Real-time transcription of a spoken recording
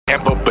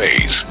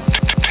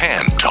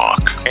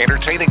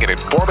Entertaining and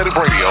informative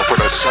radio for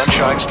the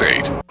Sunshine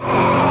State.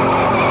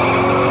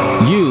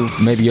 You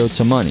may be owed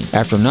some money.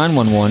 After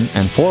 911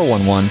 and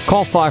 411,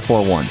 call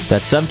 541.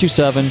 That's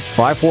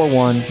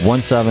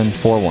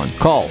 727-541-1741.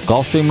 Call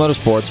Gulfstream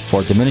Motorsports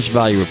for a diminished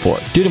value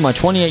report. Due to my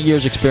 28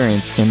 years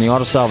experience in the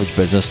auto salvage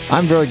business,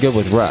 I'm very good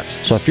with wrecks.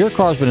 So if your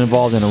car's been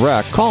involved in a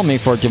wreck, call me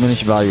for a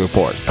diminished value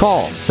report.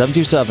 Call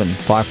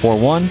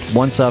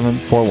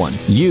 727-541-1741.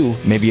 You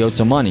may be owed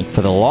some money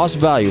for the lost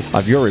value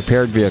of your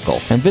repaired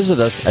vehicle. And visit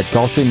us at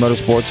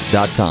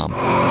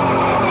GulfstreamMotorsports.com.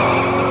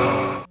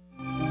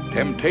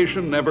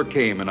 Temptation never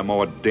came in a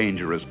more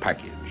dangerous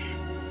package.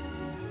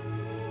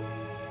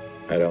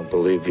 I don't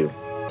believe you.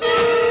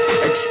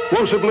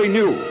 Explosively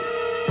new.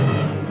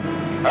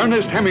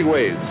 Ernest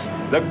Hemingway's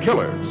The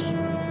Killers.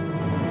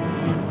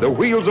 The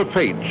wheels of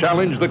fate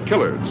challenge the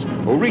killers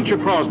who reach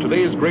across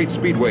today's great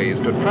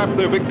speedways to trap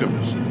their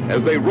victims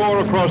as they roar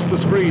across the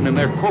screen in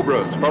their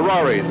Cobras,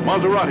 Ferraris,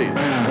 Maseratis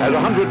at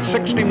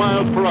 160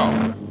 miles per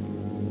hour.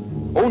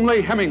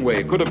 Only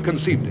Hemingway could have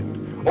conceived it.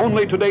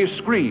 Only today's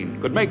screen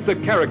could make the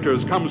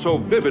characters come so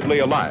vividly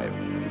alive.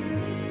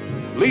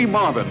 Lee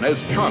Marvin as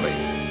Charlie.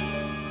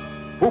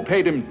 Who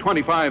paid him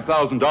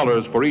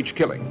 $25,000 for each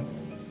killing?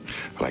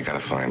 Well, I gotta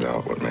find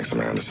out what makes a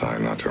man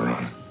decide not to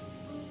run.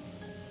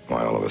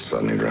 Why all of a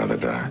sudden he'd rather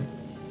die.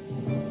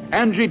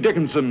 Angie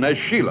Dickinson as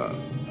Sheila.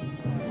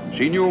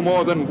 She knew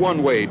more than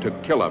one way to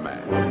kill a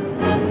man.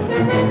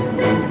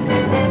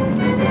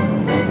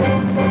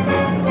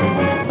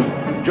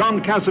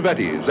 John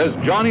Cassavetes as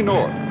Johnny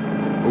North,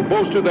 who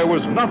boasted there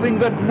was nothing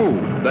that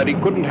moved that he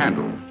couldn't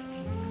handle.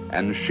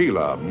 And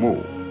Sheila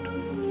moved.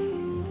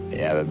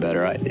 You have a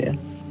better idea?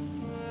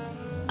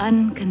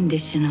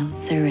 Unconditional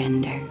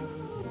surrender.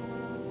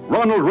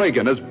 Ronald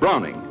Reagan as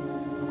Browning,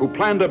 who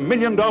planned $1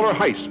 million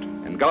heist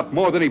and got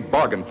more than he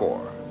bargained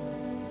for.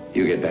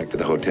 You get back to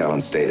the hotel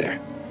and stay there.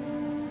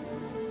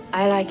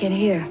 I like it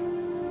here.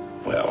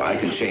 Well, I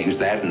can change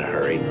that in a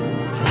hurry.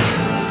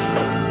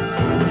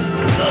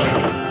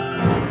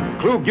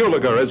 Clu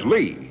Gulager as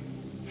Lee.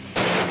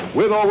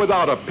 With or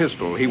without a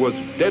pistol, he was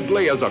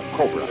deadly as a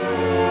cobra.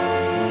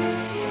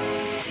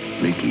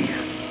 Mickey,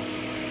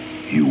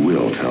 you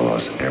will tell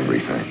us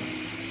everything.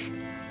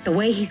 The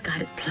way he's got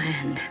it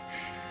planned,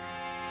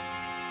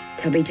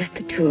 there'll be just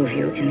the two of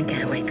you in the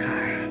getaway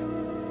car.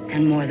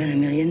 And more than $1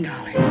 million.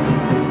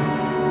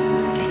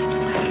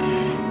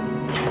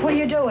 What are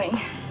you doing?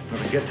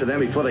 Well, get to them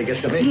before they get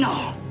to me.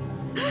 No.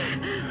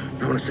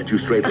 I want to set you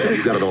straight, man.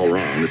 You got it all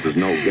wrong. This is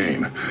no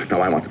game.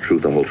 Now, I want the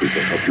truth, the whole truth. So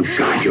help you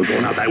God. You're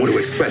going out that way to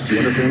express. Do you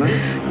understand that?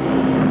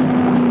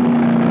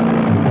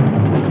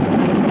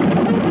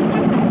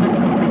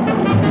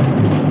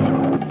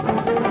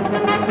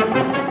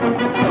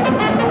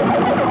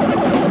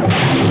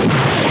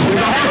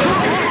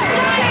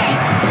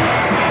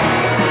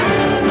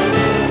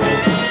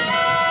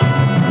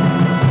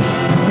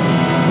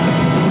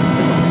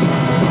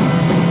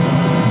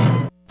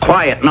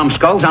 Quiet,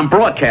 numbskulls. I'm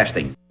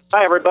broadcasting.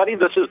 Hi, everybody.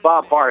 This is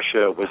Bob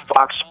Barsha with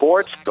Fox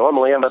Sports.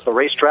 Normally, I'm at the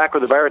racetrack or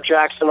the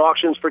Barrett-Jackson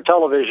auctions for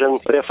television.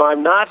 But if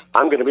I'm not,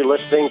 I'm going to be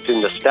listening to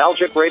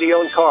Nostalgic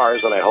Radio and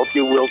Cars, and I hope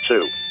you will,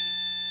 too.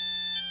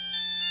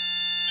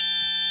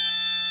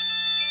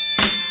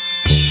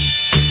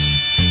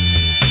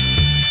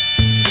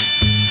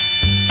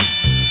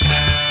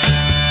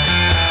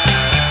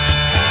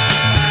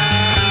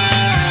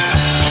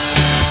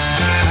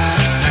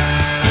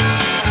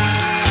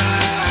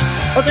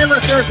 Okay,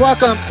 listeners,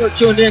 welcome. You're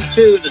tuned in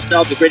to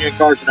Nostalgic Radio and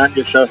Cars, and I'm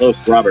your show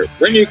host, Robert.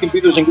 Bring your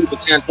computers and Google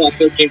Channel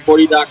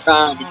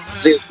 1340.com. You can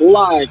see us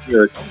live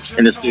here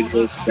in the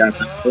studios. Don't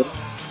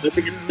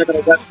forget to check out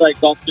our website,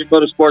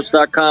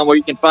 GulfstreamMotorsports.com, where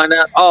you can find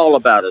out all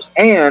about us.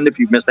 And if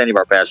you've missed any of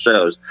our past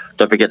shows,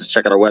 don't forget to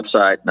check out our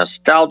website,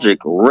 Nostalgic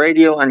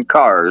Radio and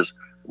Cars,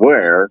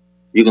 where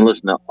you can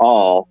listen to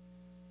all,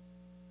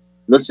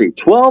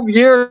 12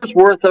 years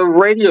worth of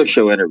radio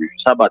show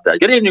interviews. How about that?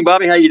 Good evening,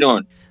 Bobby. How you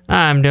doing?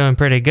 I'm doing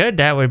pretty good.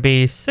 That would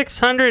be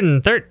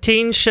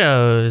 613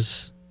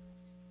 shows.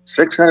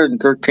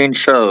 613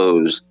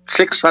 shows.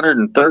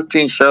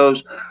 613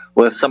 shows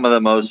with some of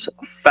the most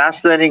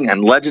fascinating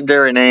and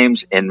legendary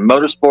names in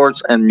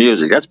motorsports and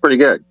music. That's pretty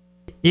good.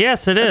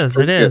 Yes, it is.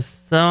 It is.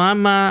 So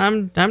I'm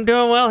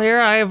doing well here.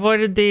 I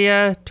avoided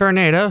the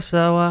tornado,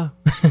 so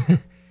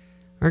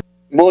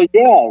Well,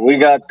 yeah, we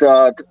got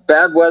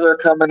bad weather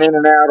coming in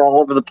and out all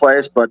over the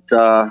place, but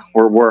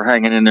we're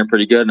hanging in there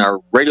pretty good. And our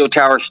radio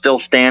tower's still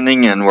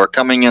standing, and we're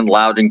coming in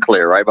loud and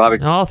clear, right,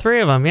 Bobby? all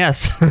three of them,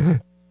 yes.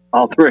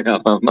 All three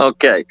of them.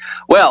 Okay.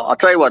 Well, I'll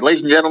tell you what,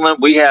 ladies and gentlemen,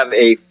 we have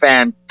a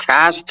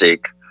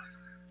fantastic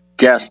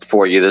guest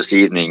for you this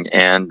evening,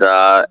 and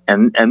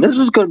this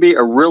is going to be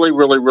a really,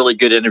 really, really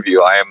good interview.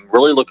 I am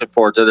really looking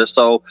forward to this.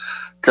 So,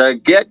 to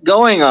get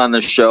going on the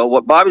show,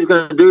 what Bobby's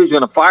going to do is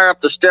going to fire up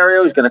the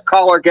stereo. He's going to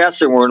call our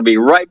guests, and we're going to be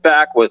right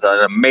back with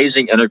an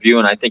amazing interview.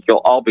 And I think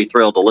you'll all be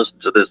thrilled to listen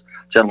to this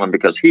gentleman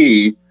because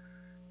he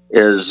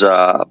is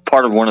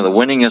part of one of the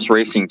winningest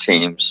racing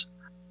teams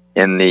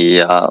in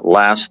the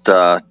last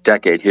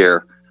decade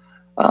here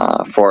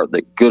for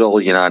the good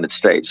old United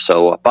States.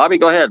 So, Bobby,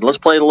 go ahead. Let's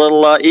play a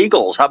little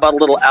Eagles. How about a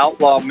little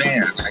Outlaw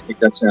Man? I think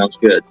that sounds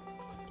good.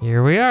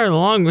 Here we are,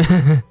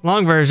 the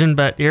long version,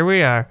 but here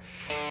we are.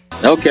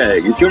 Okay,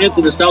 you tune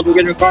into Nostalgic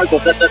Radio Cars. We'll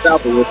set that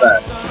out for real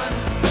fast. The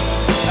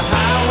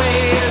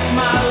highway is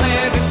my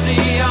legacy.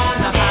 On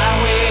the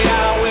highway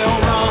I will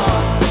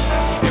run.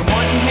 In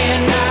one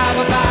hand I have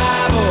a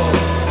Bible,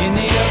 in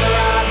the other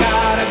I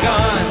got a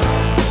gun.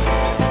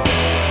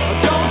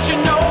 Don't you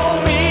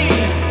know me?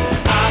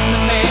 I'm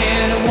the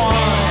man who won.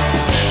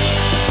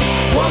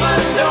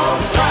 Woman, don't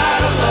try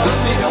to love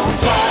me, don't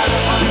try to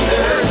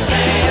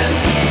understand.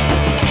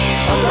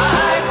 A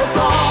life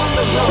upon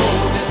the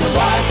road is the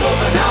life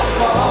of an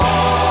outlaw.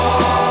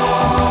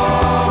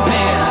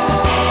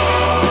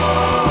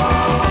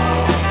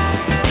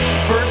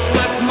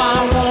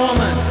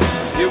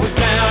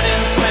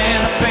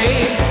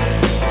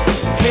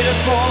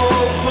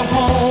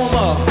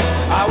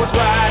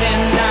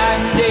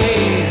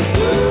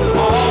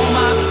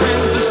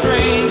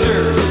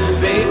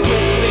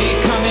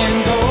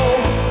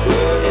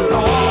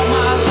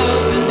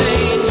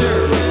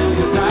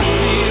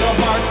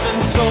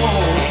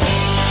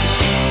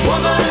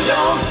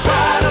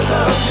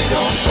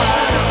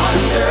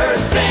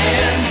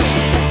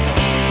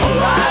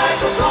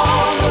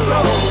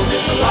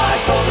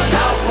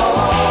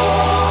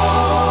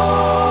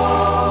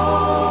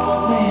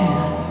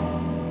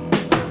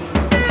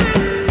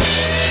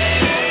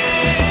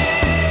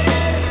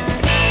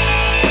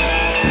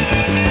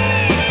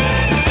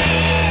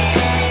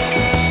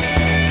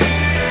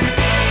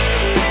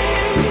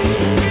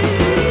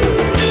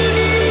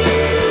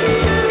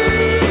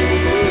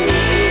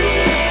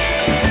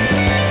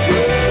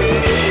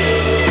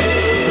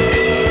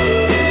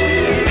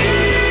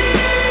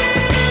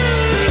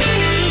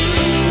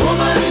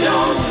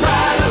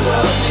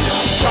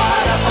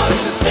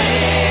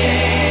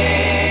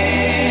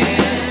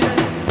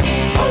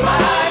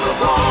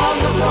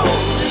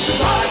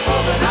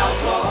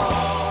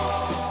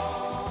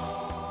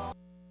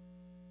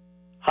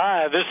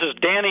 This is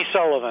Danny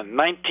Sullivan,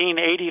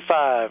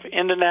 1985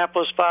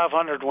 Indianapolis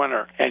 500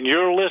 winner, and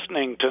you're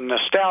listening to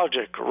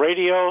Nostalgic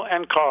Radio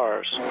and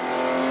Cars.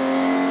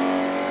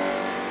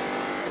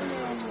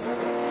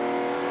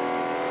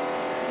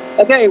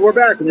 Okay, we're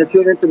back, and you're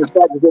tuned into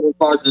Nostalgic Radio and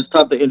Cars, and it's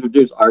time to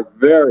introduce our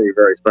very,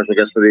 very special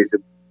guest for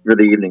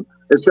the evening.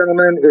 This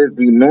gentleman is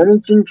the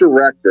managing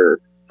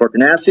director for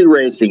Ganassi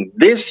Racing,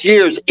 this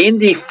year's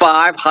Indy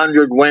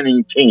 500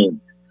 winning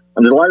team.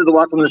 I'm delighted to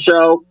welcome to the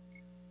show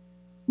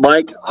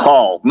Mike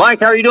Hall. Mike,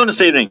 how are you doing this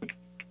evening?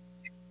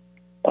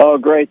 Oh,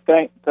 great.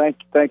 Thank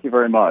you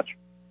very much.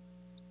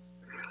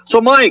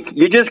 So, Mike,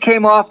 you just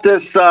came off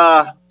this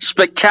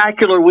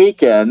spectacular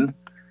weekend,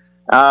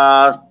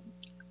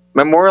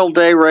 Memorial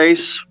Day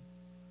race,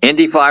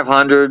 Indy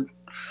 500,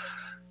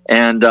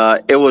 and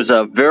it was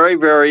a very,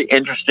 very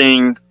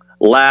interesting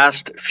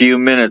last few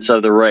minutes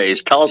of the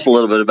race. Tell us a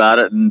little bit about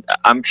it, and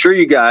I'm sure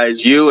you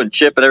guys, you and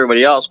Chip and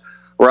everybody else,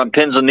 were on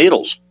pins and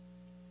needles.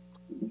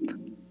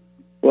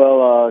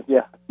 Well,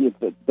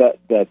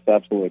 that's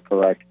absolutely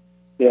correct.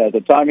 Yeah,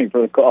 the timing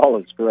for the call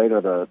is great.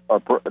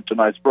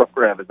 Tonight's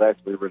program is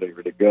actually really,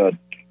 really good.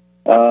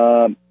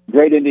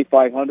 Great Indy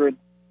 500.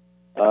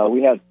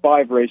 We had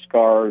 5 race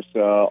cars,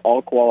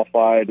 all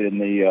qualified in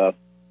the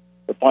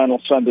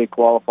final Sunday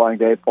qualifying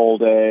day, pole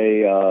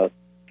day.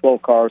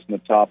 12 cars in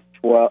the top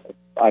 12.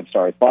 I'm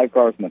sorry, 5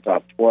 cars in the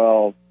top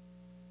 12,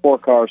 4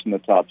 cars in the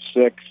top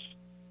 6,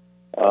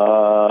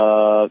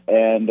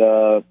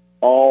 and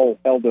all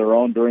held their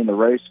own during the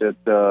race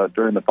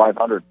during the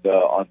 500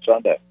 on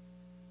Sunday.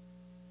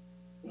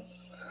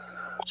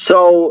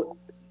 So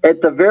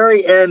at the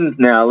very end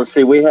now, let's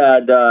see, we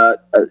had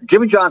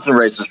Jimmy Johnson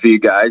races for you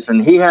guys,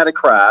 and he had a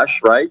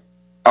crash, right?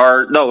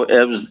 Or no,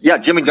 it was,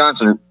 Jimmy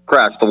Johnson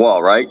crashed the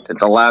wall, right? At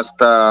the last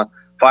 5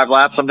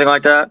 laps, something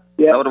like that?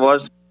 Yeah. Is that what it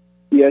was?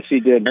 Yes,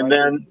 he did. And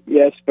then,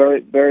 yes,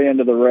 very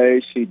end of the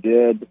race, he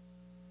did.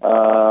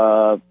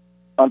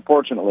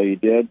 Unfortunately, he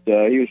did.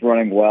 He was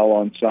running well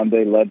on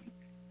Sunday.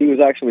 He was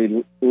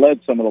actually led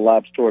some of the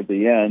laps toward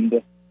the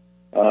end.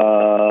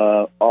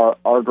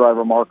 Our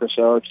driver, Marcus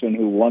Ericsson,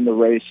 who won the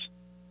race,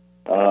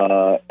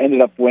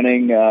 ended up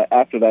winning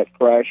after that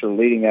crash, or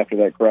leading after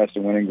that crash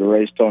and winning the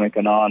race. Tony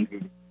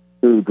Kanaan,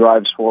 who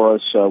drives for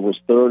us, was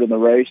third in the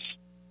race.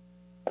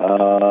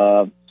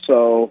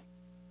 So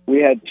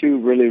we had 2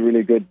 really,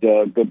 really good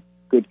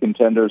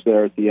contenders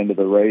there at the end of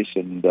the race,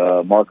 and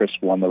Marcus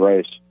won the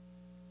race.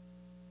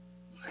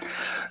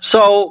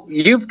 So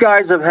you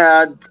guys have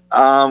had,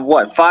 5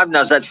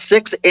 now? Is that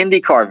 6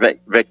 IndyCar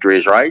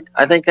victories, right?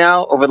 I think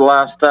now, over the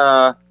last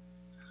 7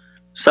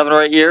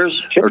 or 8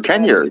 years, or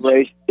 10 years.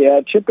 Race.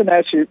 Yeah, Chip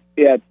Ganassi.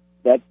 Yeah,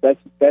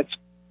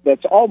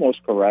 that's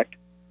almost correct.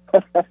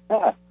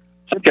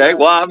 Okay,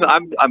 well,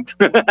 I'm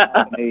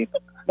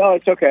No,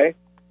 it's okay.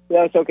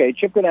 Yeah, it's okay.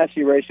 Chip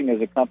Ganassi Racing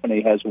as a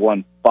company has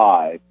won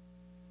 5.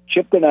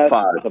 Chip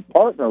Ganassi is a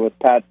partner with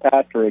Pat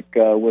Patrick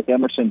with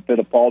Emerson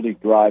Fittipaldi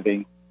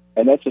driving,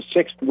 and that's a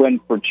 6th win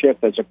for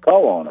Chip as a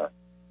co-owner.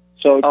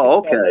 So,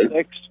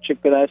 6,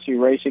 Chip Ganassi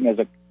Racing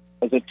as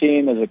as a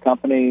team, as a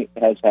company,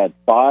 has had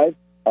 5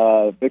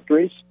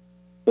 victories.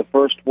 The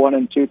first one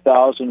in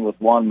 2000 with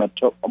Juan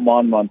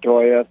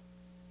Montoya,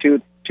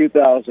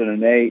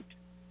 2008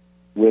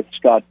 with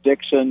Scott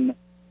Dixon,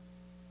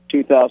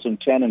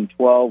 2010 and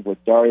 12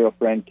 with Dario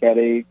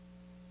Franchitti,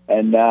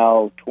 and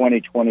now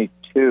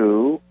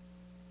 2022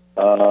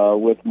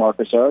 with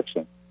Marcus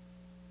Ericsson.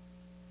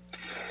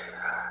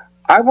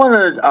 I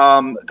want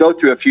to go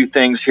through a few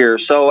things here.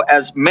 So,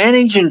 as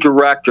managing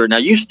director, now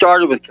you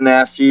started with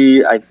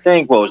Ganassi, I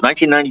think, what was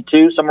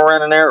 1992, somewhere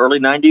around in there, early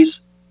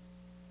 90s?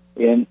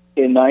 In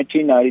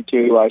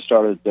 1992, I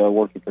started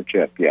working for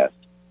Chip. Yes.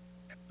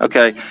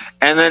 Okay,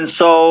 and then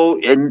so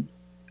in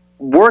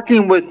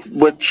working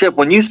with Chip,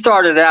 when you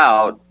started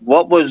out,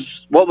 what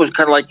was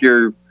kind of like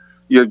your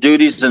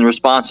duties and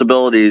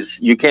responsibilities?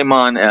 You came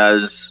on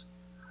as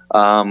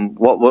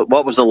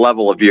what was the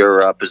level of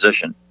your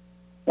position?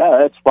 Yeah,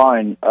 that's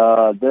fine.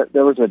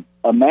 There was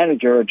a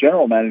manager, a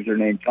general manager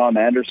named Tom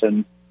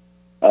Anderson,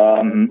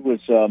 who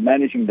was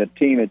managing the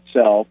team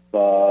itself,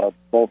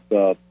 both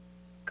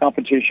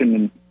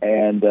competition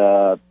and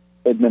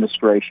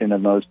administration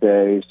in those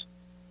days.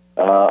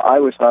 I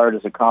was hired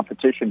as a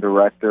competition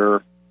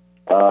director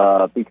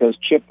because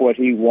Chip, what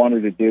he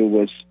wanted to do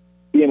was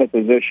be in a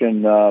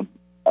position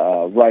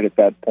right at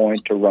that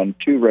point to run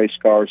 2 race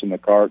cars in the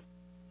kart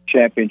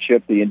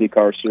championship, the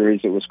IndyCar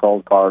Series. It was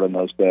called kart in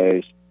those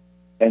days.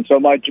 And so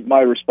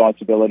my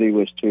responsibility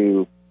was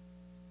to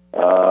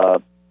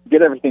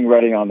get everything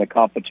ready on the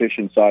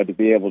competition side to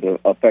be able to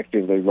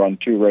effectively run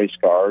 2 race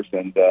cars.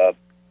 And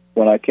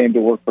when I came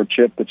to work for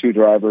Chip, the 2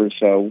 drivers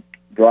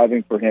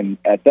driving for him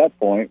at that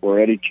point were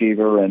Eddie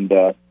Cheever and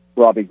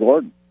Robbie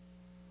Gordon.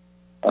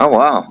 Oh,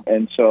 wow.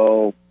 And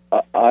so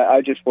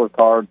I just worked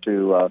hard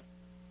to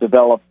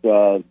develop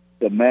the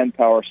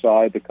manpower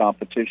side, the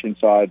competition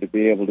side, to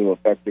be able to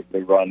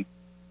effectively run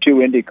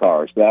 2 Indy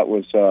cars. That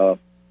was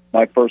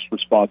my first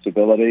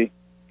responsibility.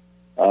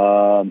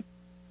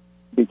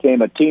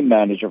 Became a team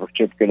manager for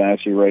Chip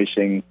Ganassi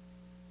Racing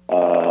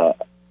 2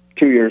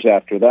 years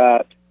after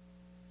that.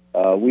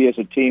 We as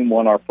a team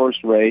won our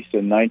first race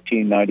in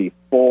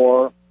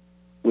 1994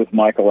 with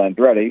Michael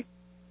Andretti,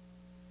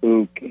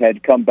 who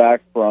had come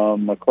back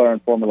from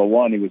McLaren Formula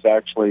One. He was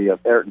actually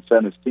Ayrton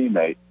Senna's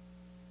teammate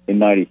in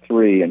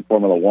 93 in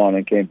Formula One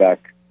and came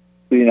back to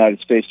the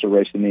United States to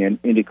race in the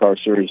IndyCar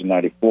Series in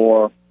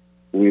 94.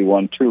 We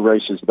won 2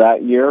 races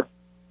that year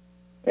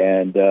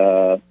and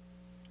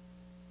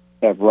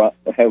have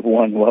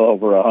won well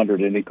over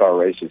 100 IndyCar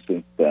races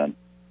since then.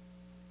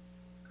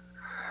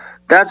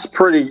 That's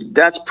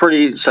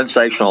pretty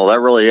sensational. That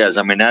really is.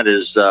 I mean, that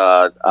is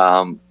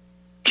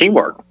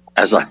teamwork,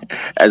 as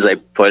I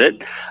put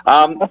it.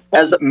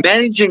 As a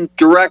managing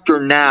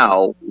director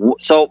now,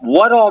 so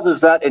what all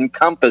does that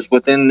encompass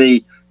within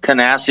the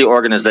Ganassi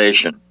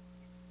organization?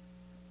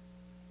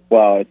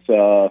 Well,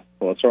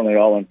 it's certainly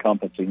all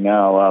encompassing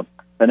now.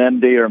 An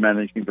MD or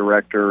managing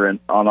director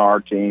on our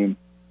team.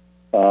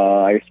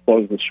 I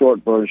suppose the short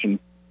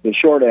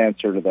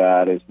answer to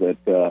that is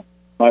that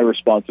my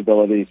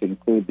responsibilities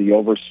include the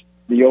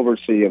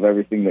oversee of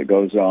everything that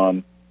goes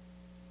on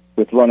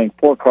with running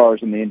 4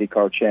 cars in the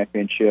IndyCar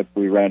Championship.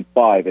 We ran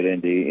 5 at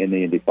Indy in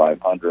the Indy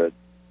 500.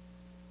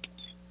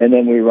 And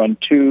then we run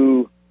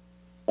 2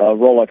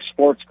 Rolex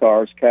sports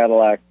cars,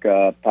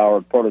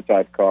 Cadillac-powered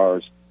prototype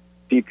cars,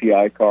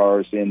 DPI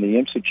cars in the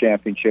IMSA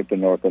Championship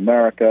in North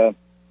America.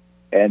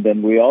 And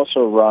then we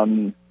also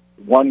run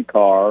 1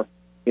 car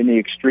in the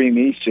Extreme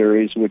E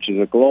Series, which is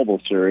a global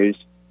series.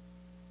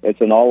 It's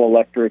an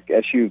all-electric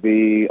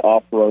SUV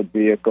off-road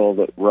vehicle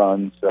that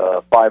runs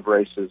 5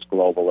 races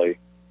globally.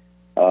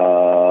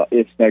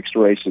 Its next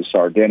race is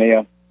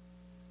Sardinia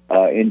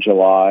in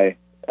July,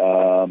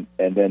 and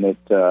then it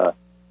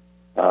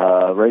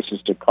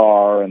races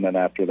Dakar, and then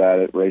after that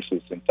it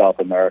races in South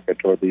America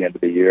toward the end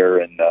of the year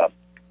in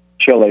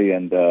Chile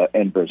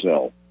and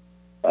Brazil.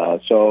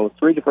 So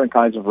 3 different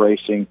kinds of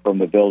racing from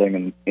the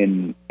building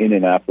in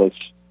Indianapolis.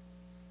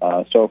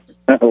 So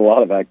a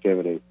lot of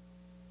activity.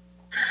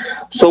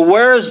 So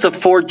where is the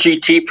Ford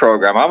GT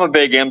program? I'm a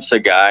big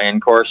IMSA guy, and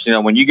of course,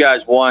 when you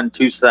guys won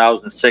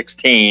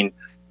 2016,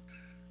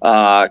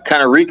 kind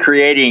of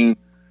recreating,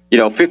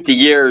 50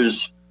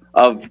 years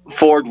of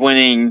Ford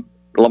winning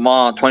Le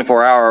Mans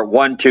 24-hour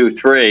 1, 2,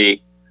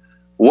 3.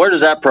 Where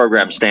does that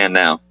program stand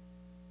now?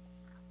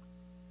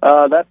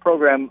 That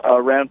program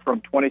ran from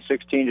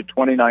 2016 to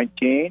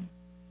 2019.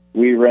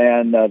 We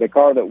ran the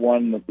car that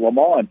won Le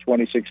Mans in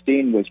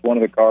 2016 was one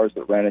of the cars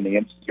that ran in the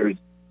IMSA Series.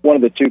 One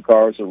of the 2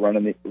 cars that ran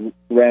in the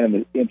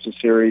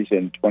IMSA Series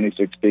in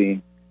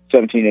 2016,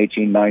 17,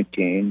 18,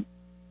 19.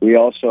 We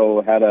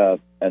also had an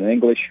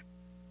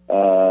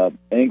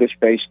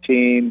English-based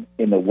team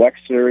in the WEC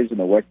Series, in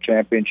the WEC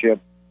Championship.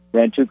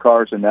 Ran 2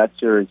 cars in that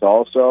series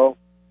also.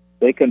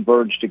 They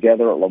converged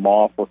together at Le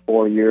Mans for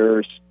 4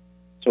 years.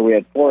 So we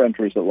had 4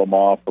 entries at Le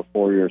Mans for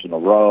 4 years in a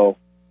row.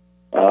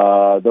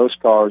 Those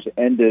cars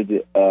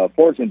ended,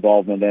 Ford's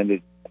involvement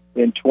ended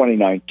in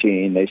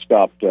 2019. They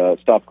stopped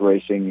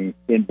racing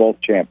in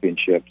both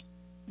championships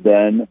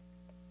then.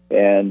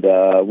 And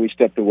we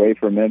stepped away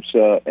from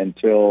IMSA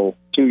until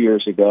 2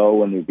 years ago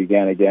when we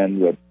began again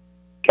with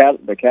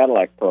the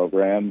Cadillac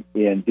program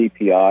in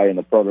DPI in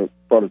the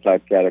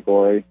prototype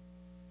category.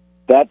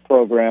 That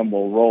program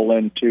will roll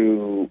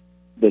into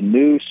the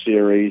new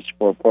series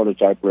for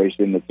prototype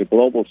racing. It's a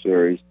global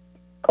series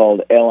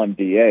called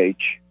LMDH.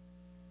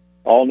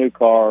 All new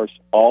cars,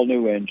 all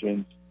new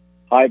engines,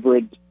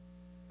 hybrid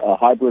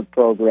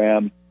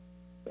program,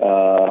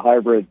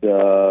 hybrid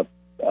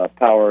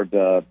powered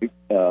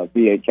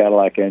V8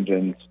 Cadillac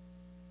engines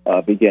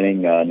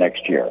beginning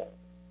next year.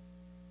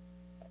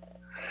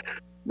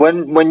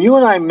 When you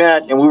and I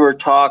met and we were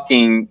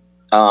talking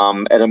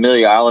at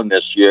Amelia Island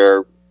this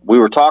year, we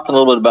were talking a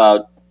little bit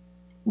about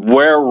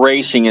where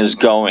racing is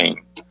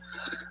going.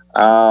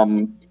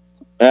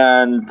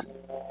 And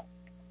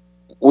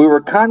we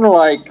were kind of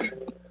like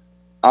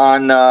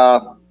on,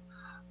 now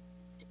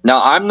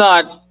I'm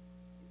not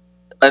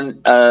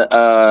an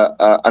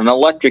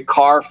electric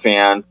car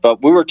fan,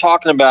 but we were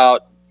talking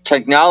about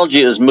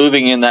technology is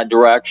moving in that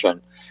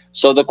direction.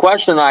 So the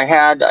question I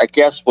had, I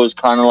guess, was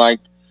kind of like,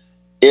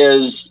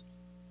 is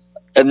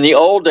in the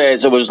old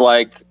days, it was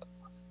like,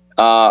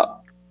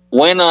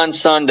 win on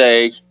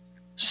Sunday,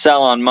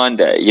 sell on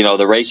Monday, you know,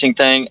 the racing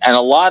thing. And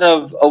a lot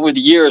of, over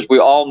the years, we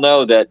all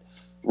know that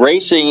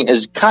racing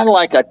is kind of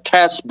like a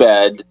test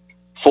bed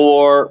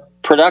for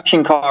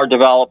production car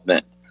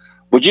development.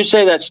 Would you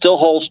say that still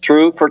holds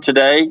true for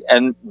today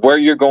and where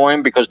you're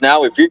going? Because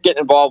now if you're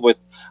getting involved with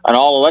an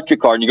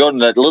all-electric car and you go to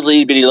that little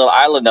itty-bitty little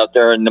island out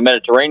there in the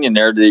Mediterranean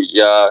there,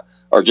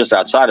 or just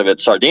outside of it,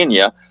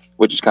 Sardinia,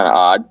 which is kind of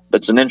odd, but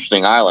it's an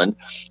interesting island.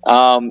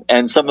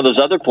 And some of those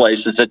other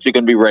places that you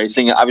can be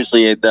racing,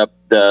 obviously the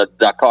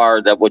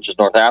Dakar, which is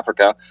North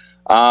Africa,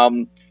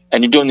 and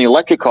you're doing the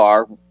electric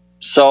car.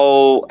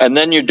 So, and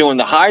then you're doing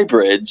the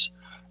hybrids.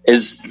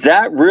 Is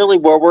that really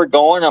where we're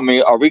going? I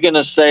mean, are we going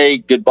to say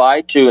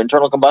goodbye to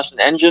internal combustion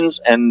engines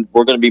and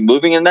we're going to be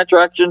moving in that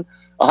direction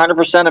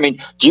 100%? I mean,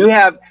 do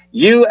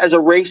you as a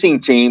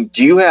racing team,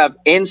 do you have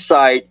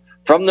insight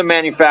from the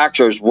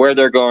manufacturers where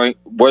they're going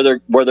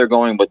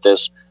with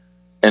this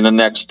in the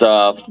next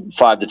 5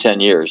 to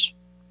 10 years?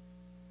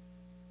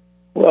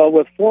 Well,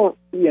 with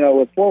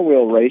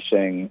four-wheel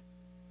racing,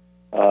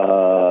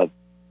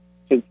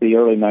 since the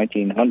early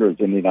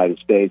 1900s in the United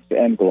States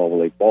and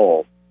globally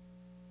both,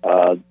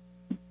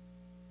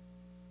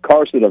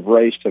 cars that have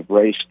raced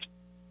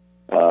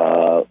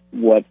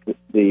what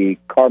the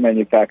car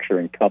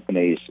manufacturing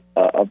companies,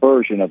 a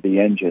version of the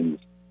engines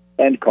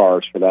and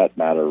cars for that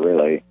matter,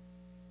 really,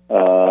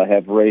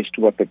 have raced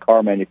what the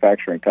car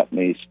manufacturing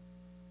companies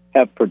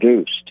have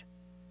produced.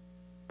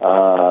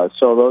 So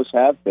those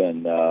have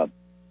been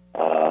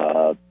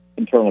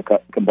internal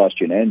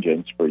combustion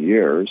engines for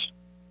years,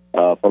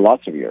 for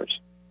lots of years.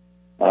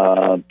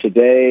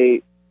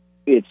 Today,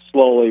 it's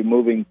slowly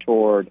moving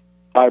toward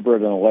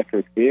hybrid and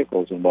electric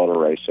vehicles in motor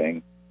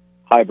racing,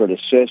 hybrid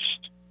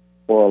assist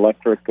or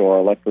electric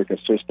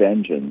assist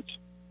engines.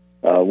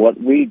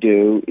 What we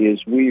do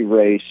is we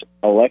race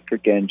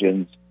electric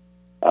engines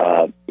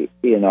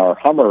in our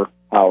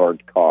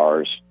Hummer-powered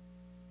cars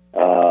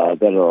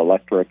that are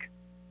electric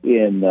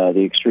in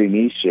the Extreme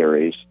E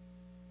Series.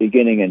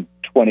 Beginning in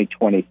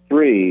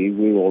 2023,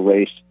 we will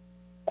race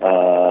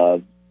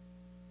V8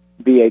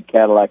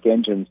 Cadillac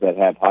engines that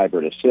have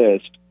hybrid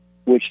assist,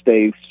 which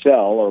they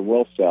sell or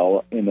will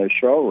sell in their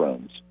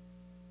showrooms.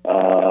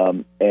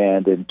 And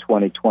in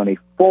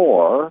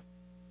 2024,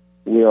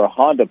 we are a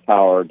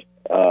Honda-powered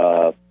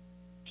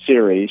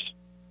series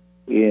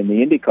in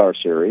the IndyCar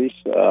series,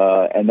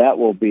 and that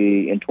will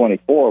be, in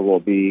 24, will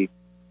be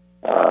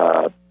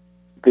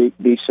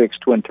V6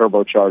 twin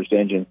turbocharged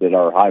engines that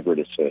are hybrid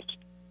assist.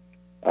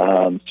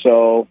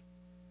 So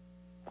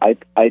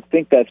I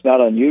think that's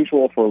not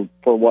unusual for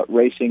what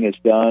racing has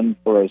done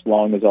for as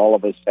long as all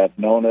of us have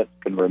known it,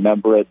 can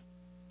remember it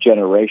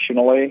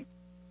generationally.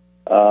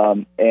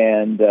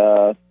 And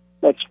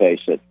let's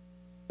face it,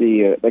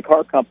 the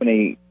car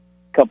companies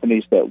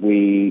that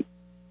we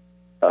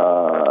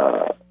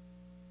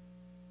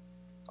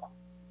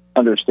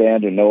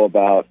understand and know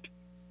about,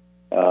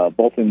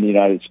 both in the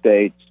United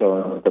States or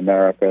North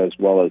America as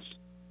well as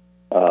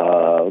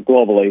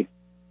globally,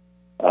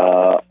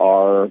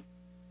 are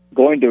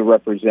going to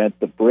represent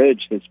the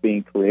bridge that's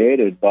being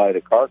created by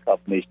the car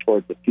companies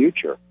towards the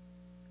future.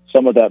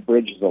 Some of that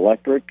bridge is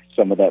electric,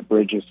 some of that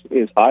bridge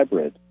is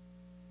hybrid.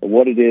 But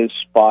what it is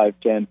 5,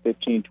 10,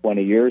 15,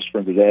 20 years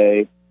from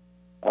today,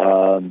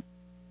 the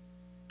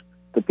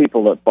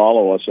people that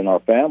follow us in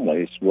our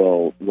families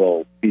will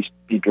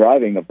be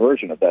driving a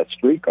version of that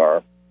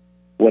streetcar,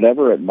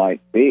 whatever it might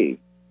be.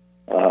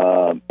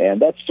 And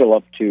that's still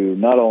up to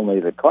not only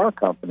the car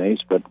companies,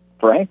 but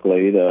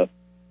frankly, the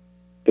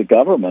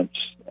governments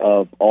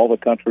of all the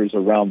countries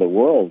around the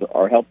world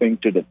are helping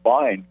to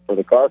define for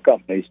the car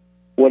companies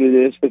what it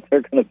is that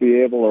they're going to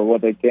be able or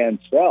what they can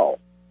sell.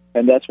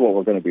 And that's what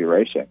we're going to be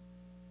racing.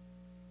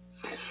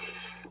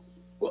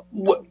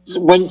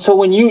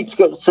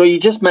 So you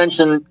just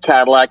mentioned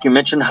Cadillac, you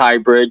mentioned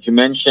hybrid, you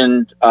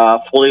mentioned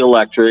fully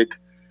electric,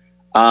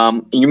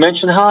 you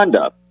mentioned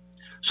Honda.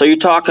 So you're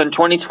talking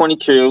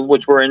 2022,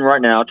 which we're in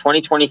right now,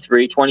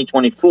 2023,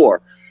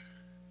 2024.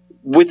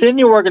 Within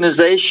your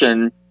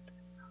organization,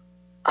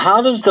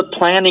 how does the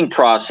planning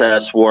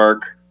process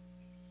work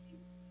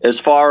as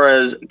far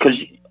as,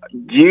 because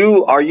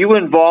are you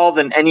involved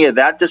in any of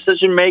that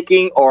decision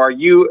making, or are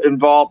you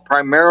involved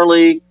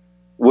primarily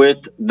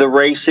with the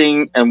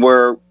racing and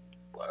where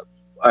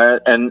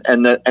and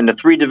the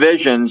three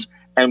divisions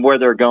and where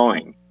they're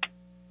going?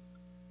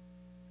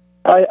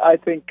 I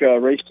think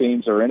race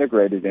teams are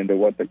integrated into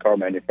what the car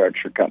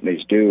manufacturer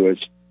companies do. Is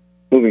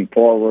moving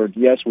forward.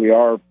 Yes, we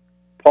are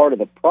part of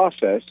the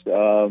process.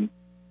 In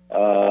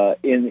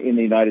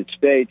the United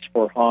States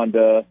for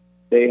Honda,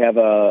 they have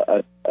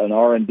an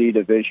R&D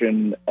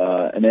division,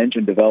 an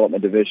engine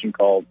development division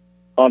called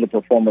Honda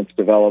Performance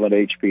Development,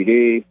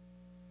 HPD.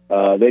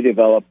 They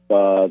develop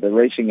the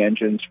racing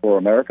engines for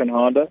American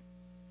Honda,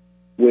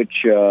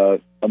 which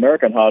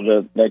American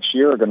Honda next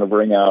year are going to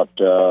bring out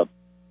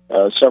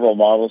several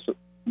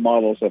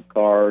models of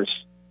cars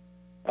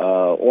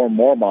or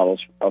more models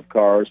of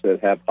cars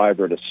that have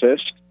hybrid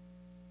assist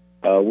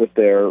with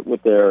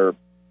their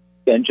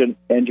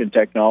engine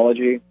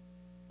technology.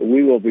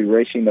 We will be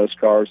racing those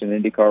cars in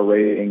IndyCar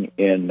racing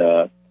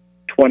in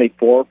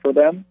 24 for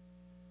them.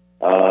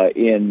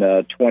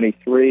 In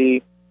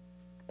 23,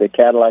 the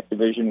Cadillac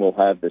division will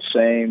have the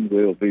same.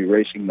 We will be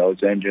racing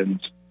those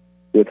engines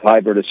with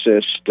hybrid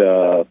assist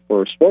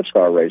for sports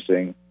car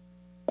racing,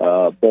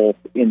 both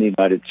in the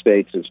United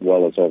States as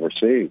well as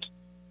overseas.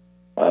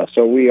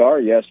 So we are,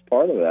 yes,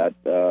 part of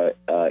that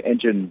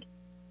engine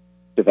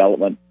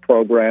development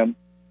program,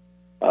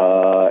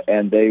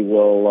 and they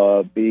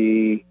will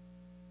be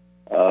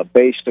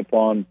based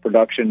upon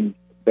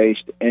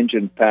production-based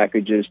engine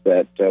packages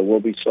that will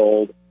be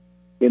sold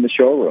in the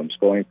showrooms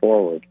going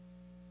forward.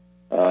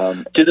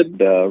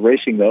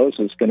 Racing those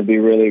is going to be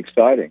really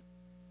exciting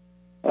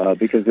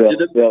because they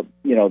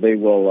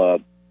will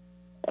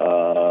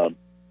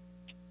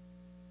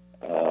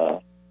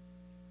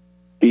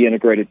be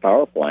integrated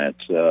power plants.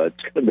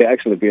 It's going to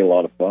actually be a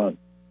lot of fun.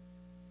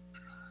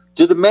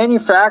 Do the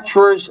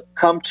manufacturers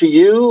come to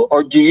you,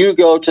 or do you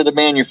go to the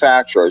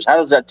manufacturers? How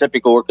does that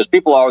typically work? Because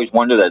people always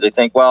wonder that. They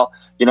think, well,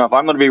 if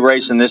I'm going to be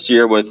racing this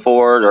year with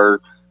Ford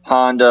or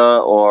Honda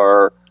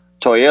or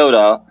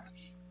Toyota,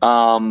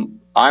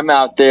 I'm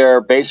out there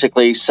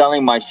basically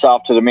selling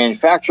myself to the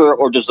manufacturer,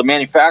 or does the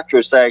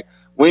manufacturer say,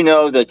 we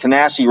know that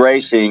Ganassi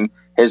Racing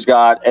has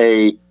got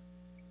a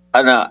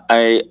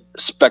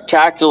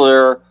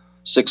spectacular,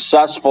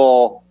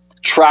 successful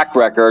track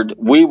record.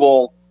 We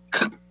will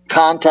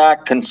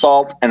contact,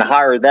 consult, and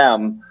hire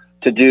them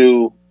to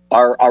do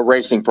our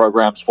racing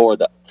programs for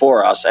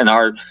us and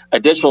our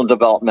additional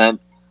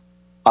development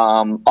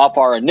off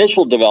our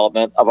initial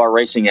development of our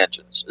racing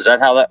engines. Is that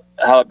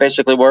how it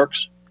basically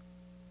works?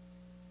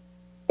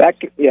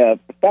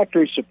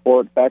 Factory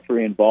support,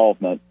 factory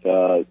involvement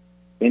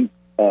is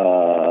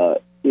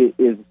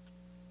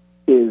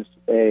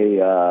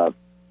a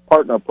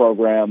partner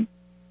program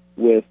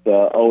with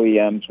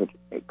OEMs, with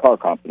car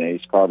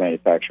companies, car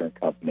manufacturing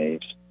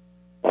companies,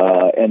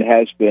 and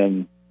has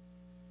been.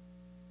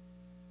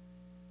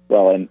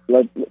 Well, and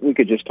we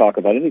could just talk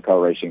about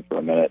IndyCar racing for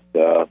a minute.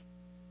 The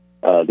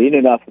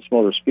Indianapolis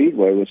Motor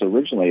Speedway was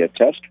originally a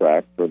test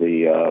track for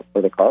the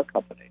car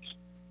companies.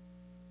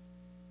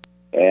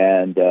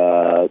 And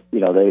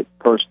they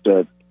first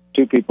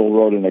two people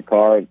rode in a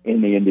car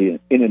in the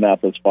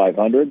Indianapolis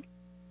 500,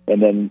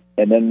 and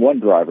then one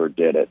driver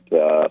did it.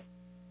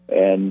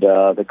 And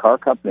the car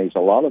companies, a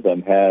lot of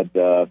them had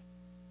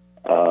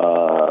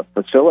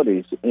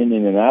facilities in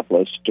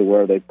Indianapolis to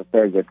where they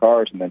prepared their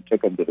cars and then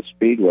took them to the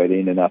Speedway, the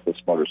Indianapolis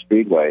Motor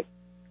Speedway,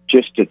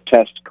 just to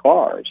test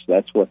cars.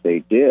 That's what they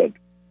did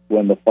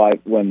when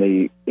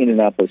the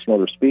Indianapolis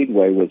Motor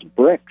Speedway was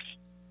bricks.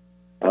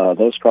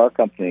 Those car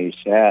companies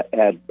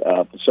had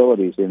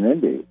facilities in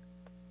Indy,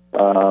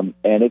 and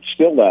it's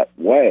still that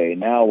way.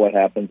 Now what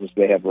happens is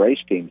they have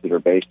race teams that are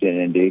based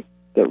in Indy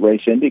that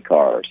race Indy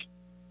cars.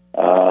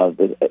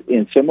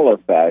 In similar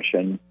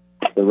fashion,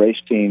 the race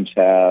teams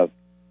have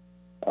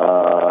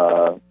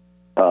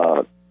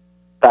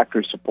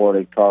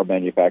factory-supported car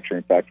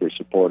manufacturing,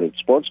 factory-supported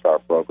sports car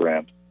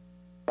programs,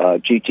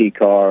 GT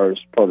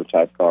cars,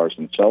 prototype cars,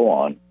 and so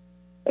on.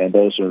 And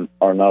those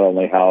are not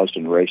only housed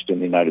and raced in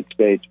the United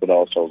States, but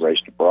also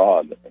raced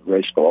abroad,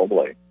 raced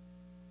globally.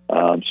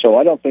 So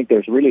I don't think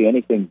there's really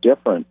anything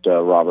different,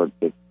 Robert,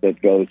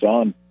 that goes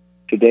on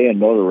today in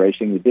motor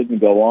racing that didn't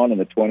go on in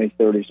the 20s,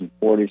 30s, and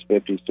 40s,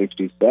 50s,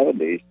 60s,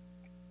 70s,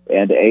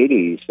 and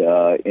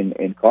 80s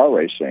in car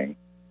racing.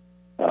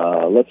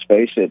 Let's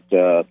face it,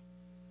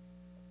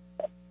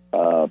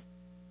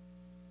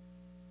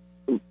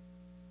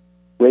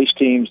 race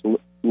teams,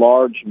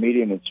 large,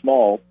 medium, and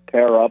small,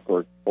 pair up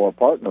or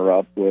partner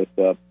up with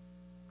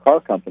car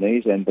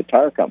companies and the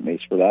tire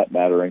companies, for that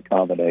matter, in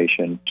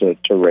combination to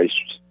race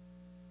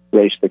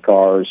the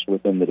cars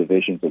within the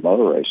divisions of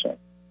motor racing.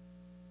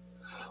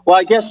 Well,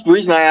 I guess the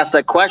reason I asked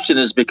that question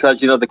is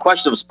because, the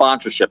question of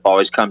sponsorship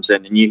always comes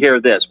in, and you hear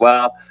this,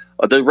 well,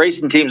 the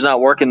racing team's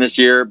not working this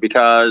year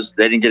because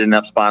they didn't get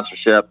enough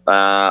sponsorship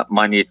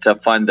money to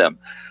fund them.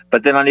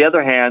 But then on the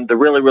other hand, the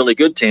really, really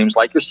good teams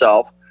like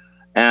yourself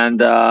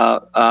and,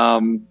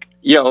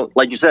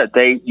 like you said,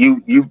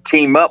 you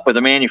team up with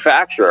a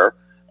manufacturer,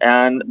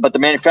 but the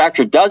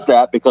manufacturer does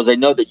that because they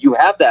know that you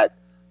have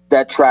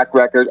that track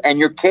record and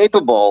you're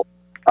capable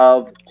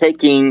of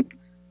taking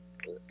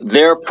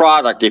their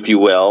product, if you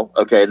will,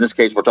 okay, in this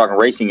case we're talking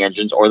racing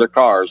engines or their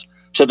cars,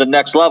 to the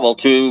next level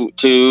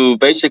to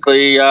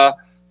basically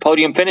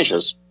podium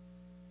finishes.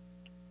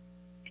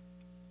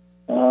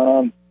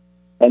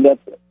 And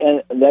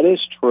that is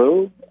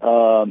true.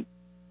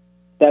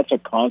 That's a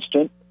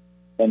constant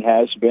and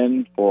has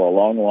been for a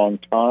long, long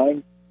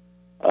time.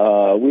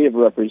 We have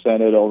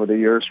represented over the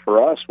years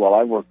for us, while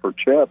I worked for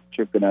Chip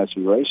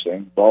Ganassi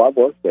Racing, while I've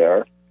worked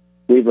there,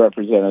 we've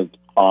represented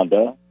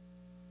Honda,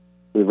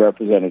 we've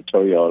represented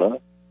Toyota,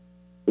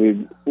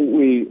 we've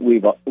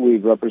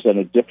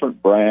represented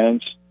different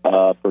brands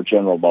for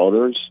General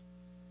Motors,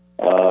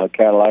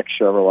 Cadillac,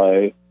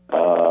 Chevrolet,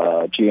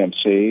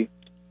 GMC.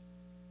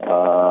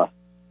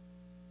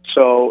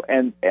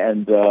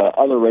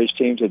 Other race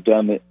teams have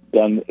done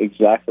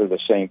exactly the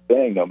same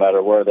thing, no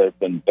matter where they've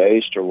been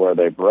based or where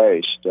they've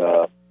raced.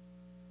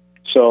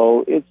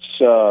 So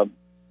it's a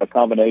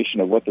combination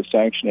of what the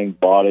sanctioning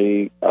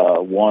body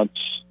wants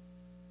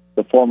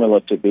the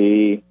formula to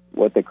be,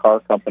 what the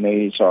car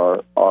companies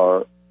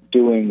are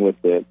doing with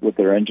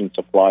their engine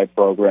supply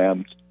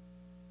programs,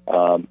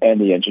 and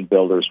the engine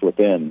builders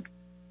within.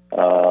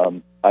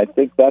 I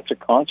think that's a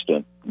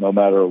constant, no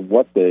matter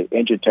what the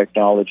engine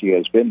technology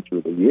has been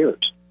through the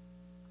years.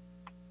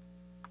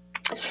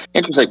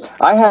 Interesting.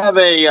 I have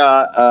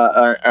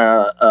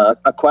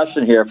a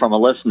question here from a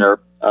listener,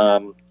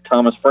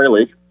 Thomas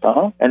Fraley,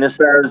 and it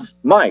says,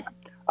 Mike,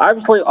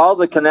 obviously all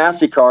the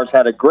Ganassi cars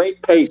had a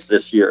great pace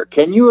this year.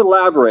 Can you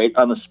elaborate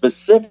on the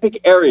specific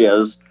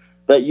areas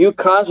that you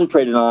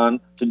concentrated on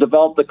to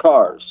develop the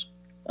cars?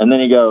 And then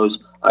he goes,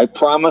 I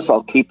promise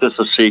I'll keep this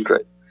a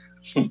secret.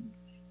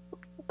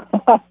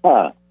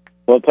 Well,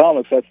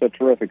 Thomas, that's a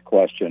terrific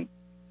question.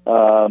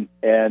 A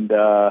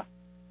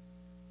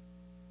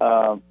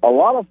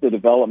lot of the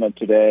development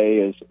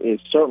today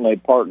is certainly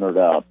partnered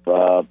up.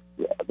 The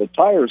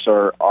tires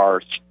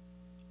are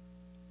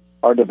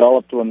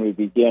developed when we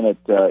begin at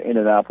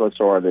Indianapolis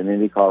or at an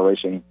IndyCar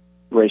racing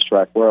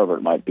racetrack, wherever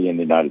it might be in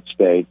the United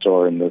States,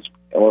 or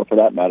for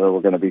that matter,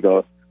 we're going to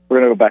go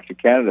back to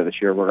Canada this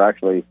year. We're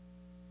actually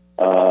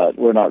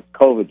we're not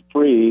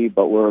COVID-free,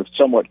 but we're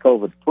somewhat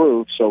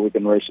COVID-proof, so we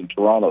can race in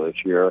Toronto this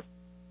year.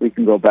 We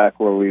can go back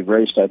where we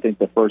raced. I think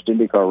the first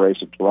IndyCar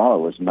race in Toronto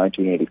was in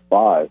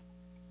 1985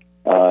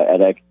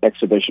 at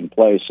Exhibition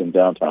Place in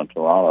downtown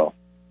Toronto.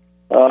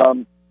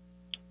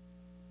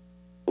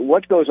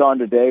 What goes on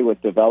today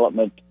with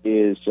development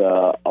is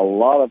a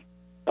lot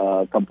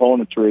of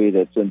componentry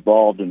that's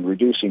involved in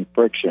reducing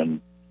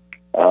friction.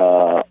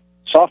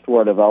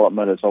 Software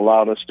development has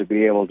allowed us to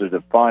be able to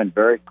define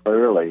very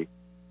clearly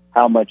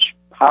how much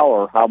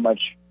power,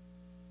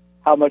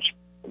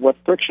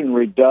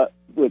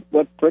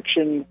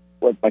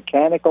 what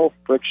mechanical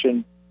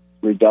friction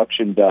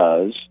reduction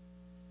does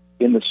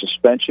in the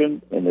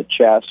suspension, in the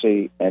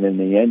chassis, and in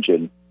the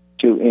engine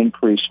to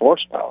increase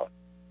horsepower.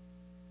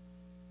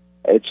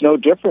 It's no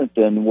different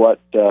than what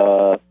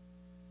car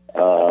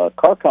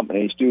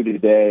companies do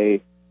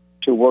today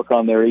to work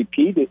on their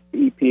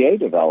EPA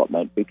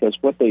development, because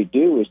what they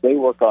do is they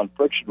work on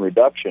friction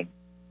reduction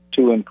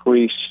to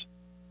increase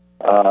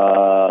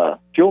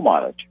fuel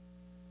mileage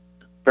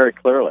very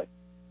clearly.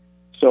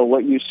 So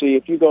what you see,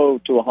 if you go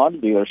to a Honda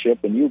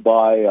dealership and you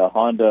buy a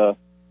Honda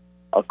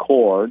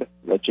Accord,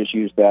 let's just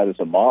use that as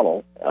a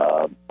model,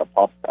 a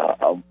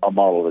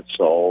model that's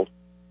sold.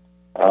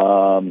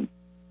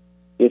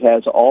 It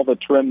has all the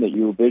trim that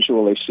you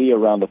visually see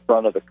around the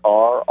front of the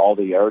car, all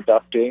the air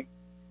ducting.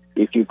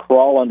 If you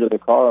crawl under the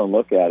car and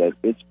look at it,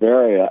 it's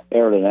very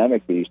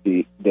aerodynamic these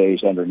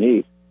days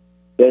underneath.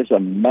 There's a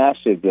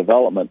massive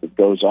development that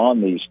goes on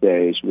these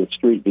days with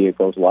street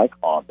vehicles like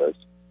Hondas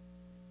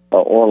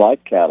or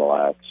like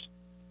Cadillacs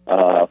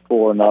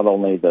for not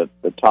only the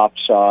top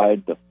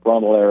side, the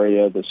frontal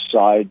area, the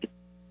side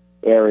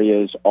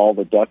areas, all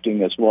the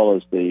ducting, as well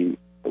as the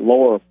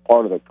lower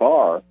part of the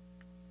car,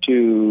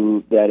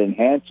 that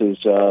enhances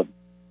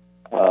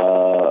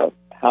how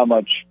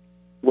much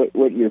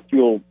what your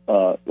fuel,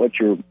 what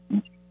your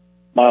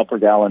mile per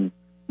gallon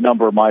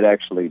number might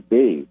actually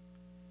be.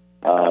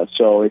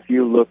 So if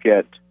you look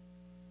at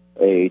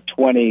a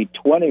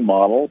 2020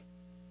 model,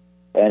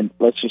 and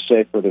let's just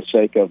say for the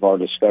sake of our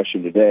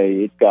discussion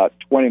today, it's got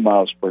 20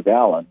 miles per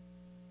gallon,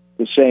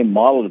 the same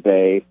model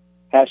today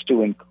has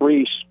to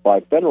increase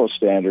by federal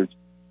standards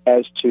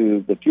as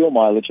to the fuel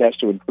mileage has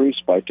to increase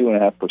by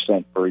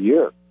 2.5% per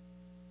year.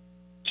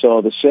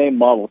 So the same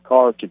model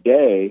car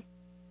today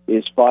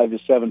is 5 to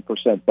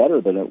 7%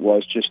 better than it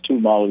was just 2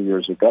 model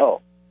years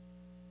ago.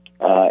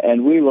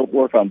 And we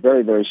work on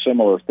very, very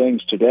similar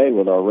things today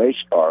with our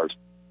race cars.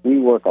 We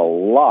work a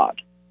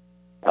lot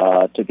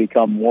to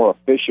become more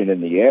efficient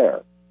in the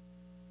air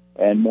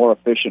and more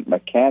efficient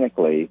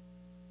mechanically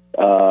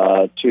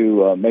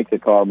to make the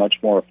car much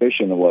more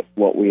efficient than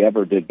what we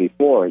ever did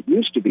before. It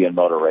used to be in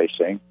motor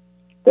racing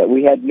that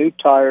we had new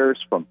tires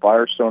from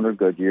Firestone or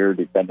Goodyear,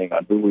 depending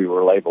on who we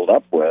were labeled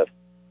up with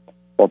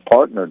or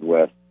partnered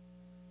with,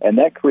 and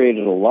that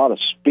created a lot of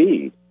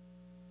speed.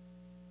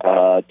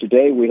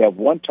 Today we have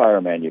one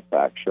tire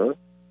manufacturer,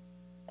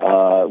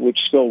 which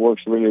still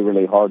works really,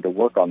 really hard to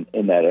work on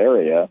in that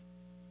area,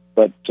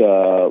 but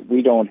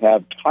we don't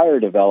have tire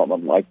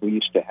development like we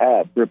used to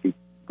have,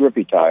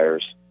 grippy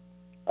tires,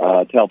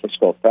 to help us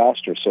go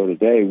faster. So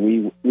today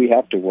we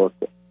have to work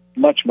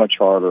much, much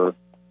harder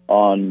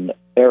on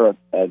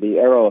the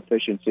aero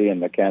efficiency and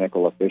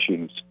mechanical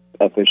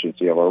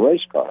efficiency of our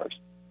race cars.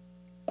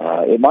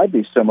 It might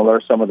be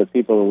similar. Some of the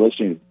people who are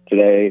listening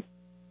today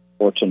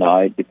or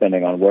tonight,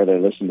 depending on where they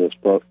listen to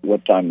this,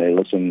 what time they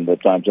listen, the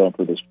time zone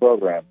for this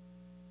program,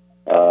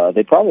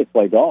 they probably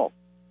play golf,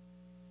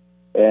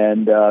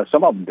 and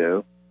some of them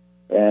do.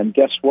 And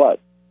guess what?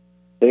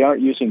 They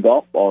aren't using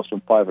golf balls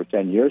from 5 or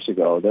 10 years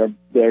ago.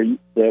 They're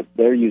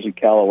using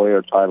Callaway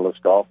or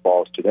Titleist golf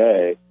balls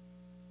today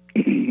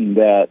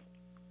that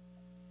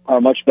are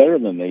much better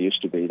than they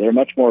used to be. They're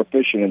much more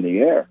efficient in the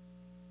air.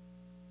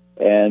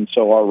 And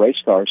so our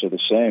race cars are the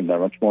same. They're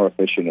much more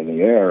efficient in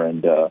the air,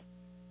 and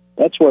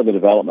that's where the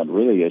development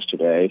really is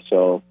today.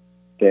 So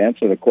to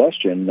answer the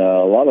question,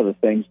 a lot of the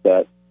things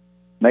that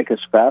make us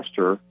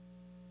faster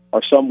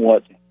are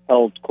somewhat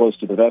held close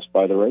to the vest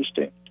by the race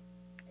team.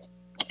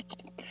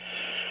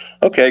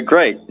 Okay,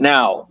 great.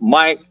 Now,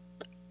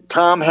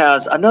 Tom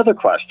has another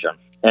question,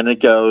 and it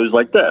goes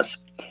like this.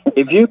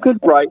 If you could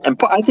write, and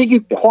I think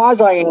you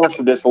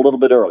quasi-answered this a little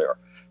bit earlier,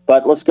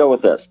 but let's go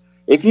with this.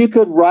 If you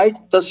could write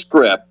the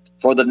script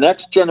for the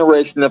next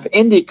generation of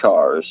Indy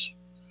cars,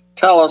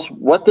 tell us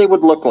what they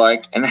would look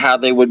like and how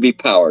they would be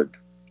powered,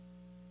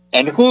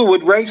 and who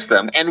would race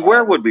them, and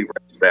where would we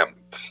race them?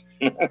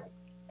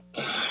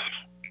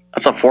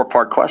 That's a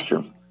 4-part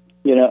question.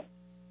 Yeah,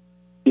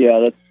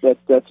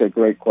 that's a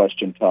great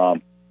question,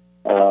 Tom.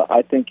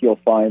 I think you'll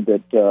find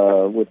that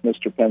with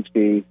Mr.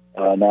 Penske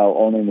now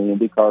owning the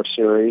IndyCar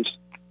series,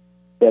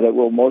 that it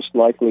will most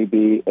likely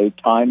be a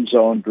time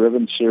zone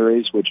driven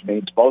series, which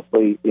means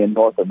mostly in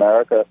North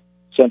America,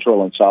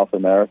 Central and South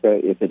America,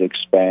 if it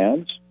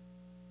expands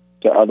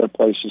to other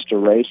places to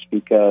race,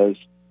 because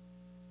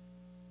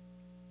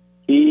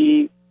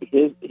he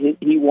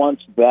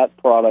wants that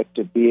product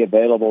to be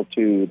available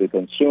to the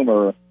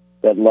consumer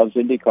that loves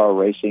IndyCar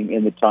racing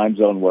in the time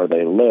zone where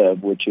they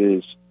live, which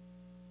is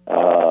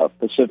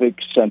Pacific,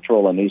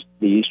 Central, and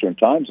the Eastern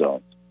time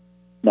zones,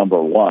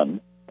 number one.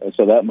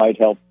 So that might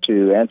help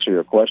to answer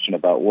your question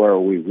about where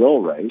we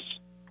will race.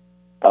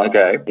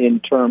 Okay. In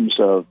terms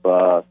of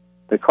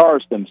the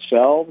cars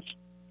themselves,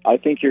 I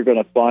think you're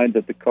going to find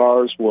that the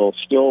cars will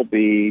still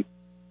be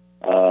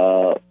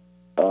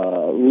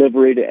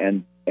liveried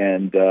and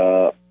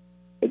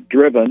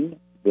driven.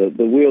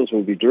 The wheels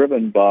will be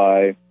driven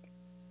by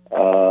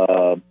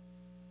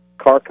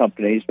car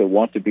companies that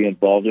want to be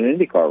involved in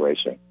IndyCar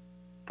racing.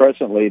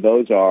 Presently,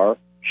 those are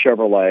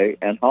Chevrolet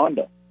and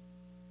Honda.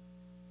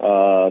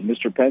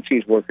 Mr. Penske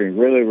is working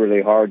really,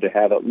 really hard to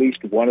have at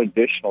least one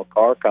additional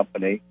car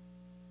company,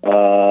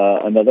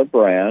 another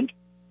brand,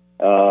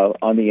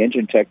 on the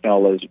engine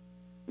technology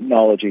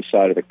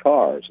side of the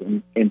cars.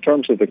 And in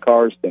terms of the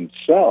cars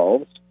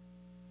themselves,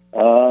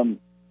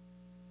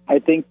 I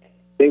think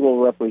they will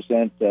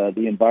represent the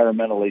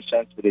environmentally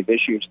sensitive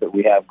issues that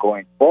we have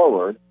going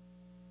forward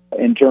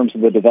in terms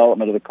of the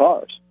development of the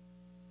cars.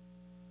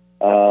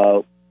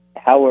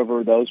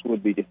 However, those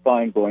would be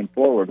defined going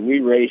forward. We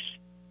race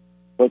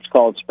what's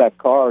called spec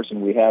cars,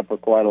 and we have for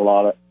quite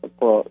a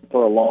for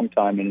a long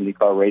time in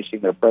IndyCar racing.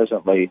 They're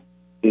presently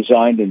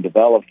designed and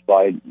developed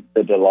by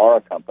the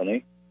Dallara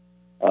company.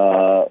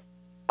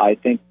 I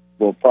think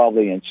we'll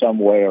probably in some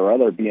way or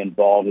other be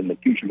involved in the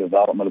future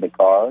development of the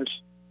cars.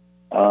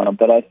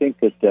 But I think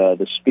that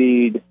the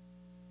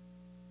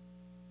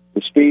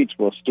speeds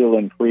will still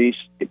increase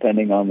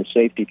depending on the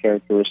safety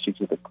characteristics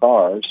of the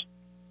cars.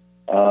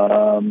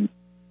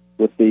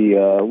 With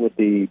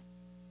the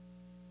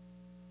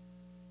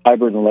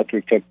hybrid and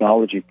electric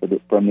technology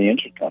from the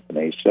engine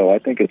companies. So I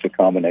think it's a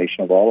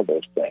combination of all of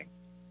those things.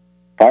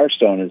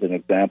 Firestone, as an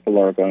example,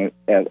 are going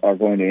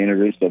to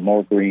introduce a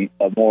more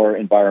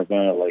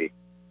environmentally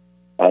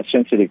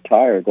sensitive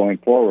tire going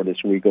forward as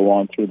we go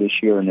on through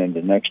this year and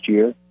into next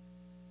year.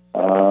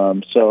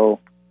 So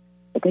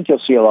I think you'll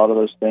see a lot of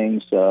those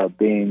things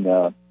being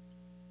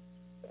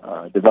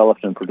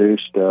developed and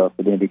produced for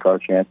the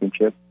IndyCar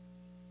Championship.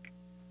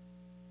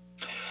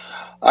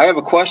 I have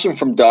a question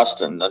from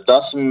Dustin. Now,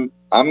 Dustin,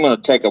 I'm going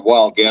to take a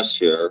wild guess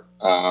here.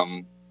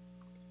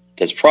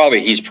 He's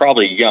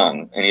probably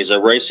young, and he's a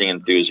racing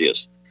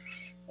enthusiast.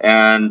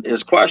 And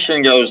his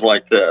question goes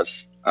like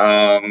this.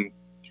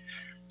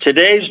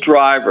 Today's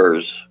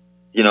drivers,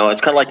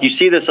 it's kind of like you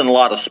see this in a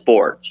lot of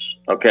sports,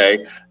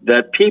 okay,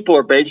 that people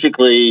are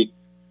basically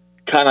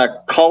kind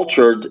of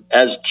cultured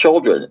as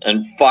children.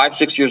 And 5,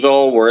 6 years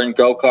old, we're in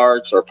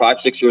go-karts, or 5,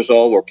 6 years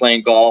old, we're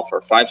playing golf,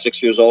 or 5,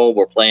 6 years old,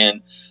 we're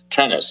playing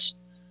tennis.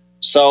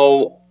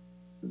 So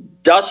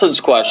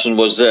Dustin's question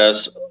was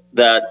this,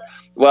 that,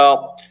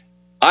 well,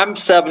 I'm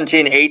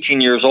 17,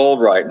 18 years old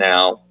right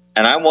now,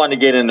 and I want to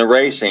get into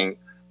racing,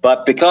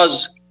 but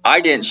because I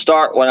didn't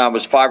start when I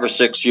was 5 or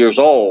 6 years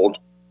old,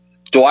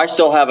 do I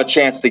still have a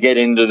chance to get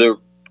into the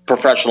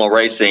professional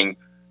racing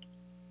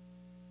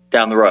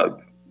down the road?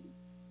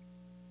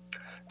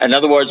 In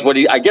other words,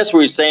 I guess what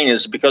he's saying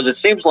is, because it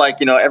seems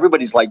like,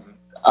 everybody's like,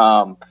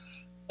 and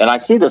I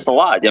see this a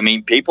lot. I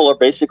mean, people are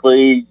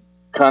basically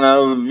kind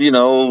of,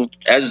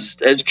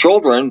 as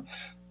children,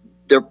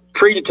 they're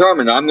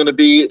predetermined. I'm going to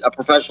be a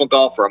professional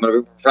golfer. I'm going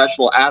to be a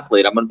professional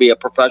athlete. I'm going to be a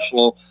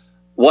professional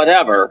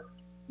whatever.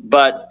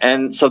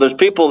 And so there's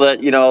people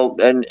that,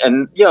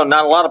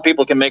 not a lot of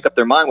people can make up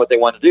their mind what they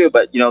want to do,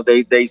 but,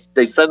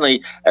 they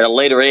suddenly at a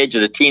later age,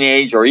 at a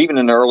teenage or even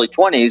in their early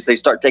 20s, they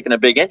start taking a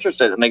big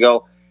interest in it, and they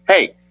go,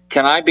 hey,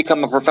 can I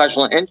become a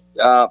professional,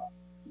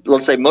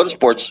 let's say,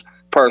 motorsports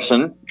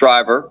person,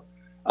 driver,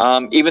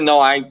 even though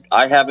I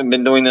haven't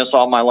been doing this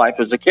all my life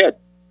as a kid?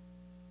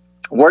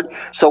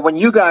 So when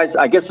you guys,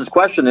 I guess this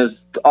question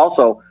is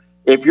also,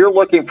 if you're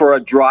looking for a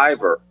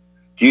driver,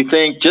 do you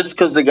think just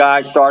because the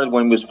guy started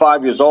when he was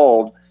 5 years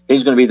old,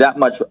 he's going to be that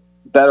much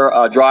better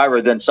a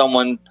driver than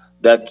someone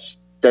that's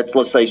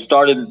let's say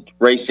started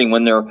racing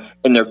when they're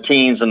in their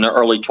teens and their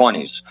early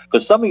 20s?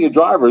 Because some of your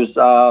drivers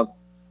are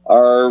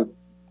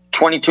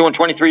 22 and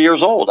 23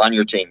 years old on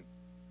your team.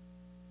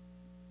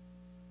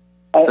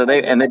 So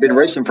they've been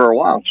racing for a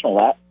while.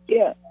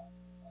 Yeah,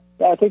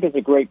 I think it's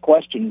a great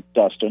question,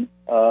 Dustin.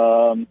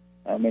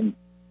 I mean,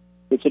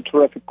 it's a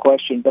terrific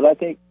question, but I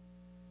think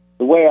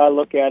the way I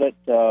look at it,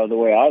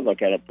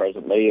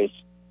 presently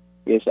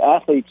is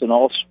athletes in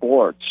all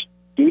sports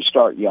do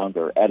start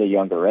younger at a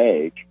younger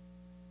age.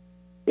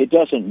 It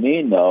doesn't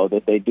mean, though,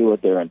 that they do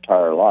it their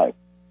entire life.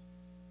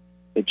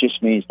 It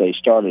just means they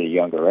start at a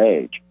younger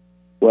age,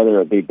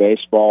 whether it be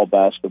baseball,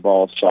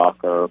 basketball,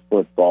 soccer,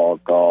 football,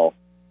 golf,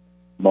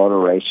 motor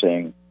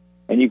racing,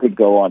 and you could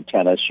go on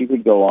tennis. You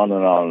could go on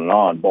and on and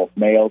on. Both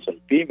males and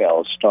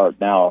females start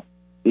now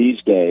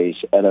these days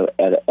at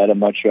a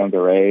much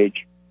younger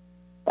age.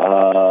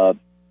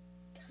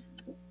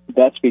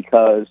 That's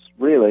because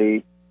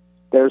really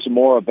there's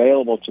more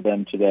available to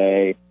them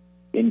today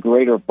in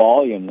greater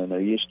volume than there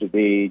used to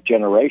be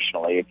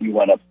generationally. If you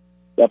went up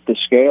the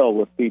scale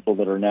with people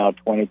that are now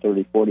 20,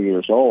 30, 40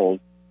 years old,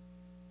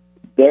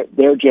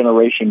 their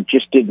generation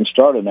just didn't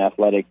start an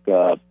athletic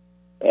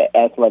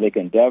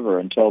endeavor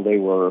until they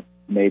were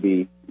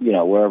maybe,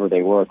 wherever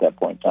they were at that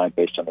point in time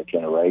based on their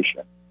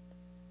generation.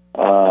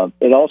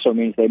 It also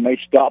means they may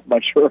stop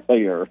much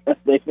earlier.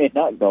 They may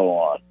not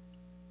go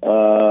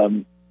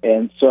on.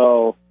 And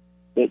so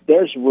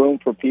there's room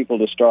for people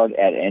to start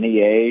at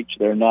any age.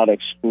 They're not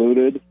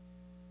excluded.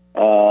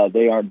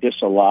 They aren't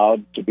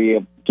disallowed to be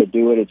able to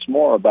do it. It's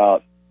more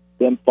about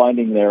them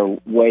finding their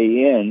way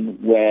in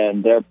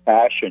when their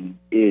passion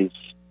is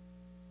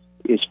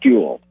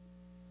fueled.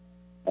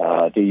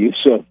 To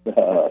use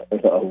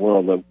a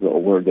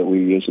word that we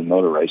use in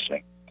motor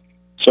racing.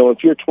 So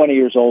if you're 20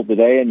 years old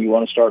today and you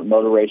want to start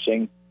motor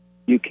racing,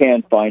 you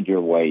can find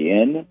your way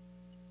in.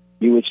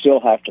 You would still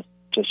have to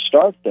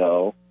start,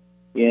 though,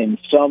 in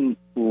some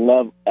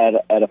level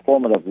at a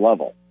formative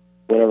level,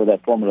 whatever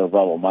that formative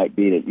level might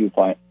be that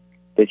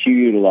you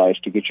utilize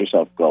to get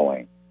yourself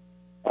going.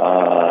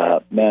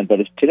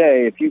 But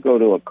today, if you go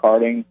to a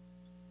karting,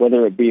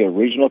 whether it be a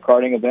regional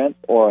karting event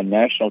or a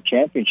national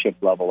championship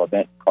level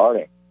event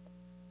karting,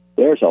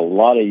 there's a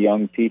lot of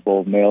young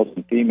people, males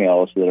and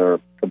females, that are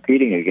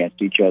competing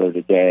against each other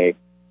today,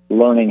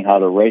 learning how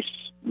to race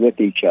with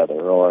each other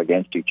or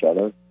against each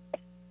other,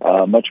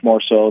 much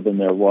more so than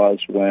there was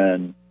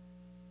when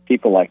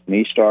people like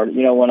me started.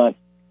 When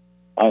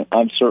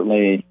I'm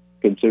certainly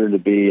considered to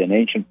be an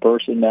ancient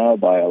person now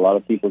by a lot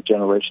of people's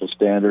generational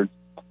standards,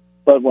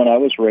 but when I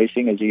was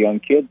racing as a young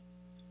kid,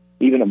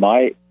 even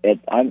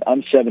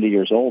I'm 70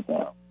 years old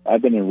now.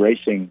 I've been in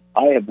racing.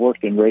 I have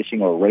worked in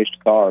racing or raced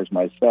cars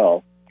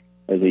myself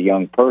as a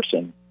young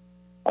person.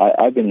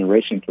 I've been in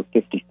racing for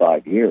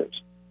 55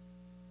 years.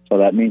 So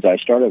that means I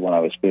started when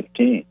I was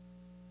 15.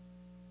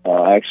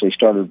 I actually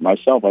started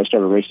myself. I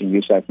started racing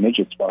USAC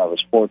midgets when I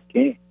was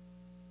 14.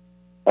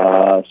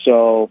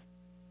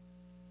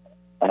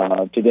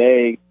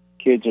 Today,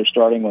 kids are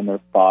starting when they're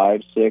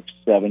 5, 6,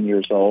 7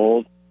 years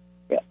old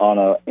on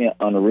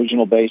a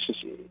regional basis,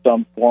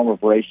 some form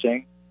of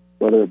racing,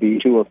 whether it be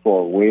 2 or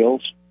 4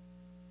 wheels,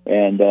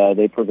 and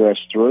they progress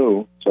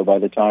through. So by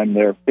the time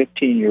they're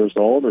 15 years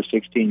old or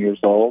 16 years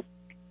old,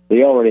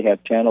 they already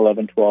have 10,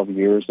 11, 12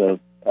 years of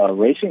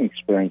racing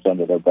experience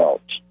under their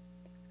belts.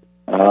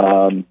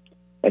 And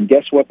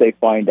guess what they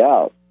find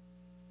out?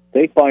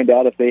 They find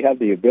out if they have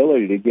the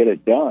ability to get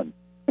it done.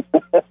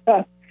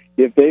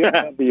 If they don't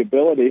have the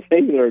ability, they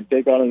either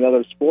take on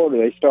another sport or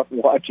they start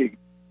watching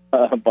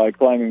by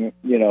climbing,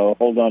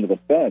 hold on to the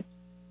fence.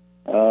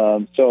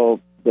 So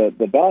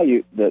the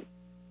value that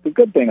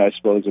good thing, I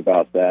suppose,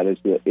 about that is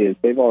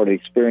they've already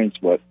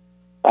experienced what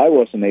I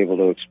wasn't able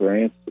to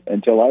experience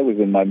until I was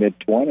in my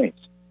mid-20s.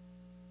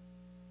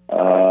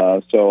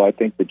 So I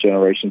think the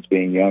generations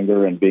being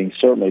younger and being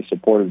certainly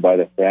supported by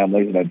the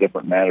families in a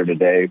different manner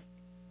today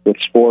with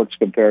sports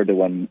compared to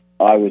when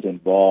I was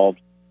involved.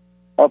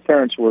 Our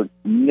parents were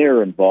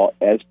near involved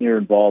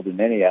in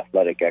any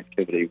athletic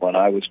activity when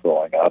I was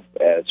growing up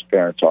as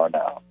parents are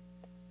now.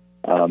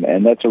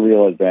 And that's a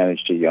real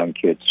advantage to young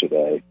kids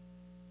today.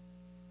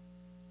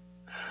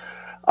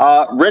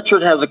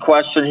 Richard has a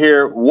question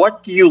here.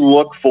 What do you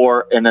look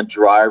for in a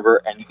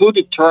driver, and who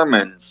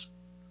determines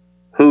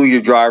who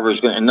your driver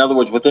is going to? In other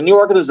words, within the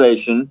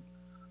organization,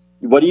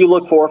 what do you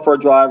look for a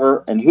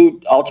driver, and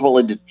who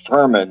ultimately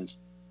determines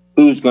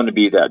who's going to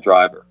be that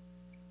driver?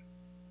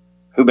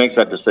 Who makes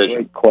that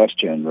decision? Great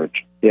question,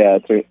 Rich. Yeah,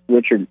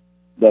 Richard,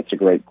 that's a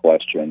great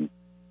question.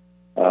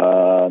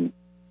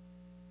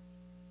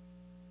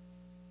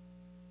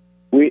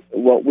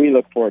 What we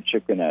look for at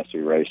Chip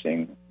Ganassi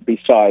Racing,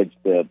 besides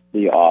the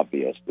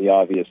obvious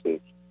is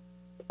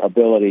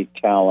ability,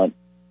 talent,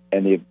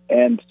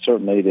 and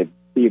certainly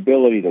the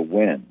ability to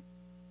win.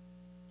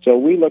 So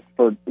we look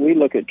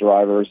at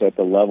drivers at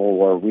the level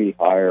where we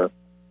hire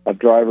of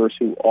drivers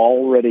who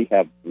already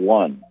have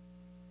won.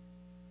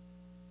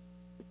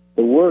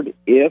 The word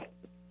 "if"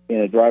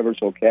 in a driver's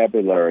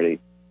vocabulary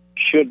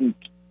shouldn't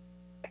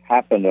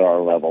happen at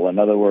our level. In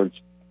other words,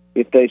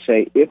 if they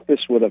say, if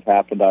this would have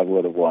happened, I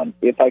would have won.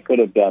 If I could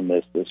have done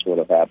this, this would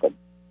have happened.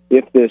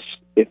 If this.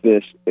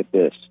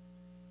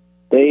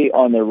 They,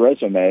 on their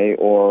resume,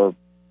 or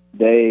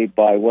they,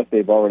 by what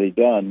they've already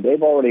done,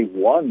 they've already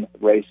won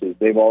races.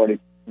 They've already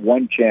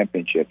won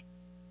championships,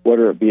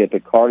 whether it be at the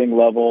karting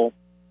level,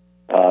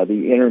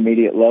 the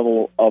intermediate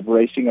level of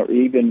racing, or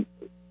even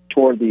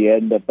toward the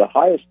end of the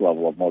highest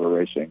level of motor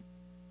racing.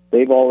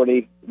 We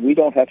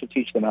don't have to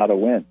teach them how to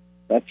win.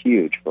 That's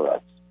huge for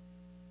us.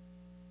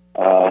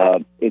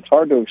 It's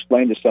hard to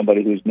explain to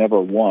somebody who's never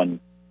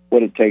won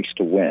what it takes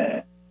to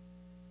win.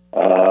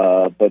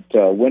 But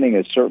winning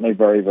is certainly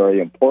very, very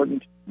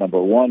important,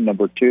 number one.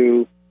 Number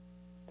two,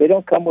 they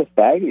don't come with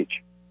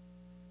baggage.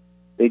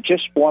 They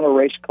just want to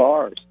race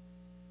cars.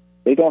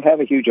 They don't have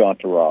a huge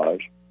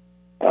entourage.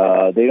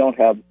 They don't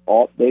have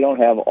a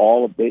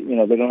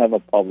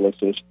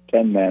publicist,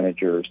 10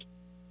 managers,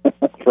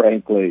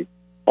 frankly,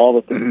 all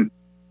the things.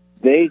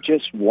 They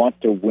just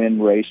want to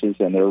win races,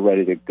 and they're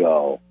ready to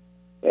go.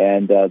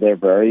 And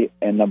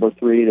number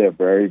three, they're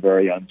very,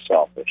 very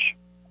unselfish.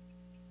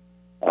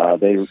 By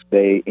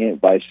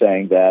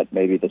saying that,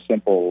 maybe the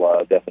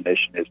simple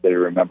definition is they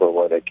remember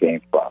where they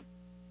came from.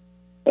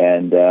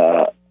 And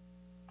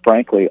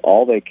frankly,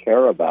 all they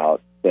care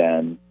about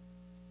then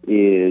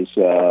is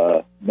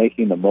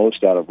making the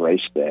most out of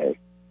race day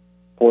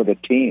for the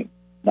team,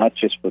 not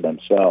just for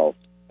themselves.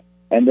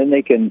 And then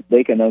they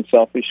can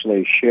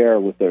unselfishly share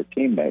with their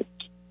teammates.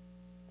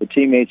 The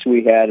teammates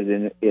we had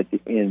in the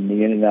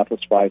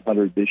Indianapolis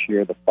 500 this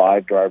year, the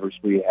 5 drivers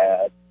we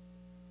had,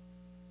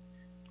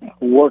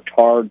 worked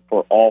hard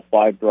for all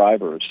 5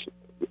 drivers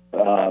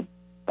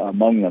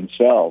among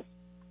themselves,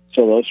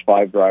 so those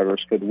 5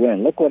 drivers could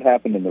win. Look what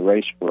happened in the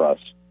race for us.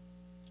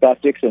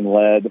 Scott Dixon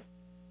led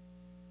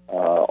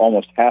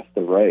almost half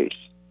the race.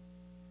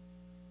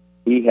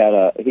 He had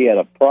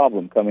a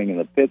problem coming in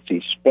the pits.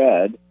 He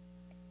sped,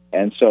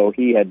 and so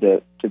he had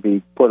to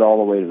be put all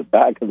the way to the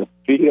back of the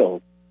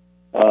field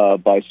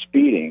by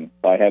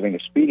having a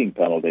speeding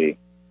penalty.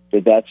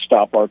 Did that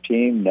stop our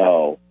team?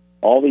 No.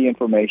 All the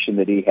information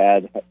that he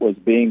had was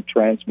being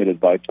transmitted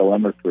by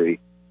telemetry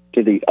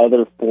to the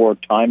other 4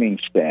 timing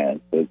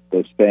stands. The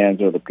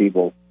stands are the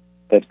people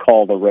that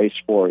call the race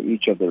for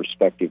each of the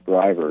respective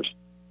drivers.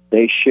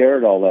 They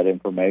shared all that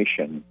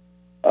information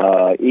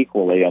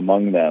equally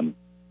among them.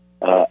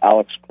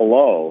 Alex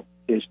Palou,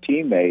 his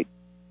teammate,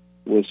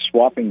 was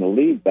swapping the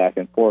lead back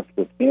and forth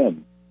with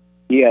him.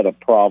 He had a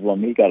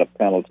problem. He got a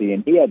penalty,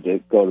 and he had to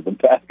go to the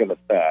back of the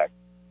pack.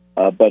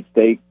 But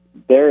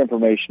their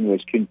information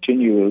was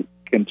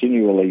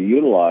continually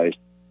utilized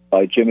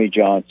by Jimmy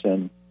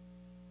Johnson,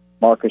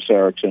 Marcus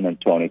Ericsson,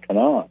 and Tony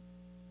Kanaan.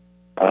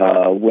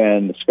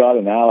 When Scott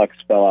and Alex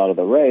fell out of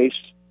the race,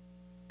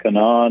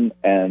 Kanaan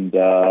and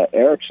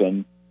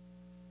Ericsson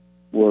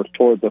were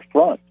toward the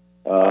front.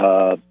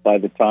 By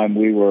the time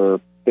we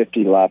were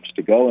 50 laps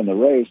to go in the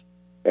race,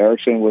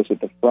 Ericsson was at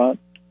the front.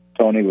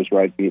 Tony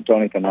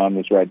Kanaan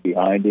was right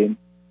behind him.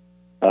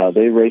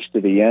 They raced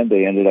to the end.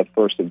 They ended up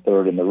first and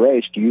third in the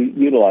race,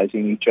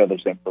 utilizing each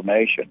other's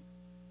information.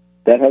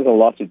 That has a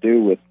lot to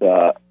do with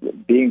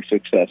being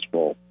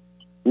successful.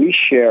 We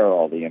share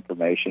all the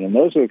information, and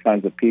those are the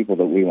kinds of people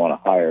that we want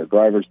to hire,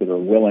 drivers that are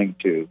willing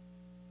to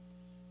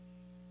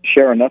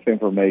share enough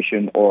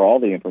information or all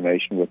the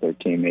information with their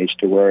teammates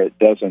to where it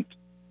doesn't.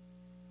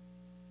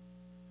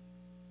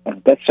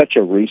 That's such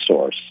a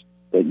resource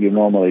that you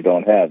normally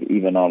don't have,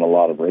 even on a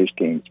lot of race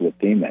teams with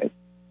teammates.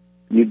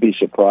 You'd be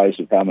surprised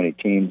at how many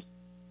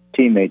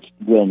teammates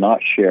will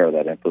not share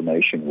that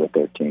information with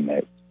their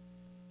teammates.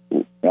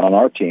 On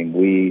our team,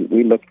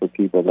 we look for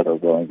people that are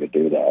willing to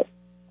do that.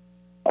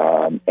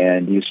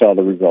 And you saw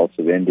the results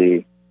of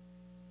Indy.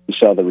 You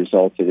saw the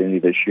results of Indy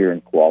this year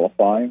in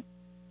qualifying.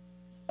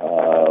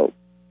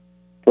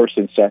 First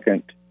and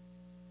second,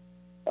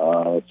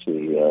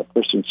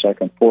 first and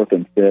second, fourth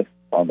and fifth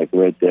on the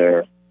grid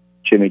there.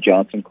 Jimmy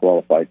Johnson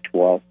qualified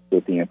 12th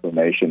with the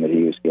information that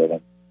he was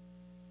given.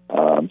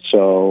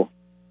 So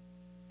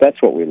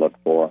that's what we look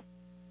for.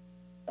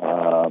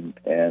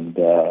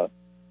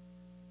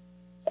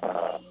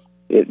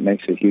 It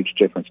makes a huge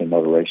difference in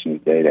motor racing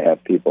today to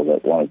have people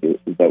that will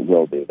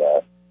do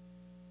that.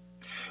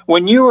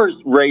 When you were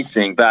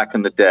racing back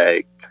in the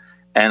day,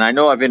 and I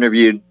know I've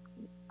interviewed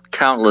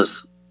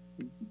countless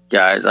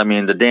guys. I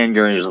mean, the Dan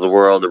Gurneys of the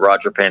world, the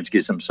Roger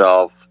Penske's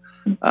himself,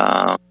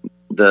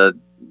 the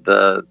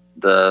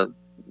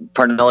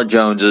Parnella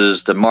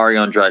Joneses, the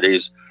Mario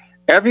Andretti's.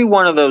 Every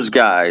one of those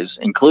guys,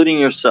 including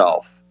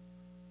yourself,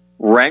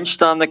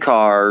 wrenched on the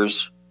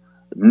cars,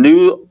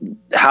 knew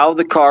how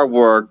the car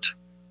worked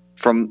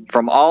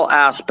from all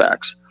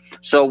aspects.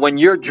 So when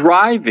you're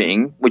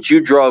driving, which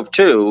you drove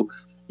too,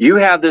 you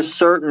have this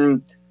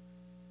certain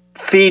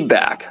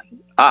feedback.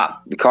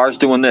 The car's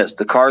doing this,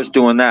 the car's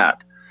doing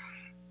that.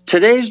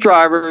 Today's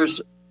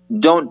drivers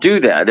don't do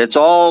that. It's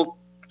all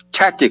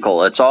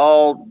technical. It's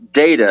all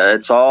data.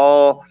 It's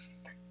all,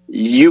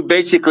 you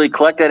basically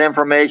collect that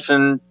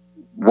information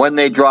when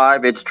they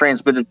drive. It's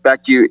transmitted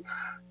back to you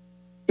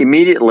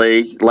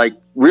immediately, like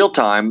real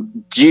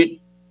time.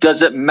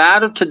 Does it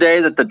matter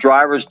today that the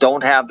drivers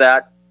don't have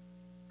that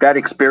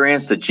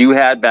experience that you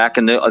had back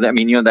in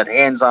that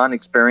hands-on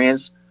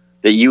experience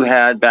that you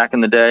had back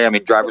in the day? I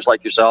mean, drivers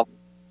like yourself?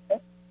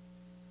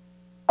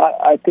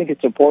 I think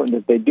it's important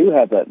that they do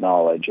have that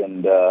knowledge,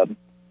 and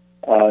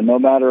no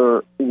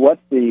matter what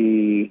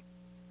the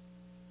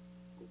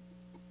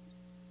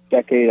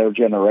decade or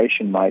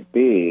generation might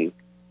be,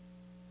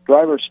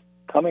 drivers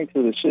coming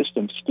through the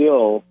system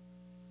still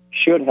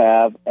should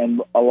have,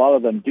 and a lot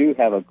of them do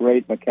have, a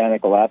great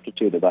mechanical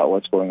aptitude about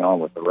what's going on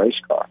with the race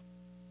car.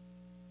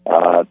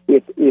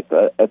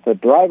 If a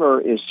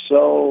driver is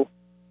so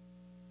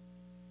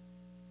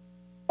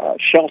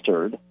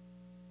sheltered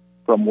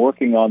from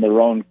working on their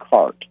own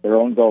kart, their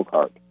own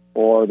go-kart,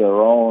 or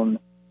their own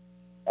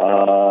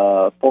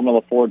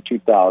Formula Ford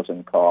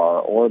 2000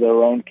 car, or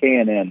their own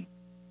K&N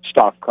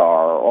stock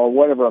car, or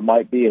whatever it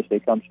might be as they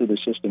come through the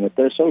system, if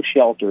they're so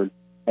sheltered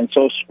and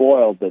so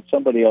spoiled that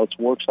somebody else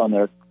works on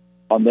their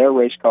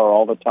race car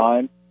all the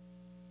time,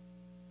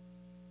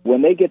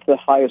 when they get to the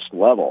highest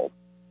level,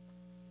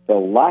 the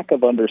lack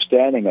of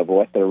understanding of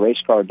what their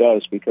race car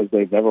does because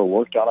they've never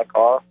worked on a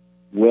car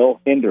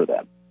will hinder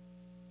them.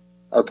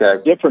 Okay.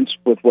 The difference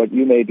with what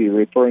you may be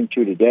referring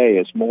to today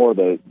is more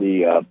the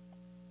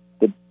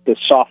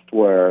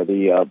software,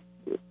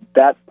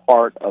 that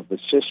part of the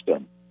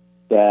system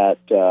that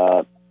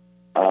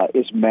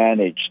is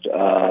managed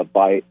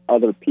by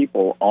other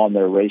people on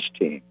their race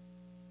team.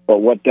 But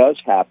what does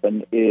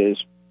happen is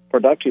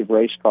productive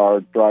race car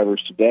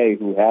drivers today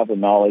who have the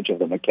knowledge of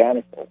the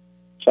mechanical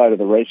side of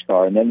the race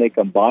car, and then they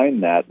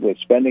combine that with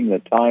spending the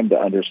time to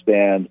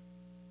understand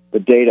the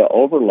data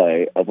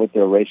overlay of what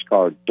their race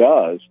car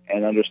does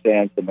and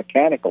understands the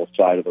mechanical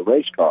side of the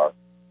race car,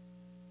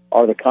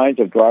 are the kinds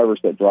of drivers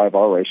that drive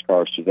our race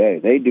cars today.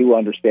 They do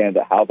understand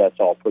how that's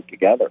all put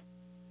together.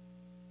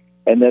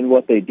 And then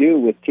what they do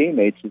with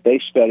teammates is they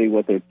study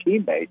what their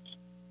teammates'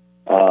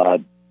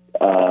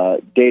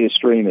 data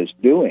stream is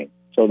doing,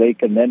 so they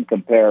can then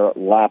compare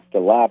lap to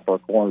lap or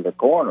corner to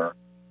corner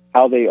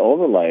how they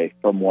overlay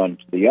from one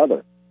to the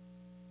other.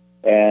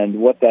 And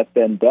what that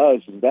then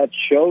does is that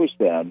shows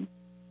them,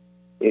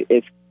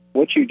 it's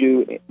what you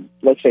do,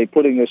 let's say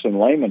putting this in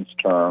layman's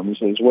terms,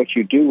 is what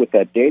you do with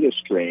that data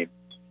stream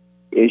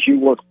is you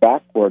work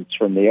backwards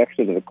from the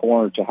exit of the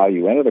corner to how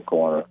you enter the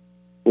corner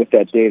with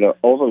that data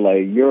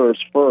overlay,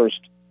 yours first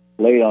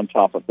laid on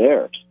top of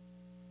theirs.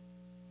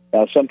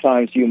 Now,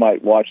 sometimes you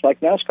might watch, like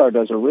NASCAR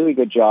does a really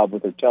good job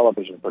with their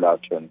television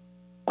production.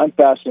 I'm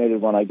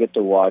fascinated when I get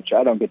to watch.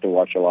 I don't get to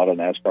watch a lot of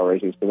NASCAR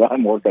races because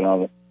I'm working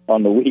on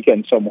the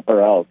weekend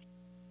somewhere else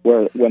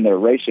when they're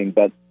racing.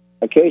 But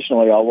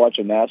occasionally I'll watch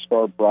a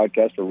NASCAR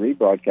broadcast or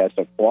rebroadcast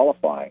of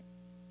qualifying,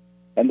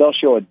 and they'll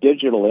show a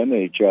digital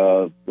image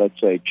of, let's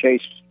say,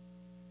 Chase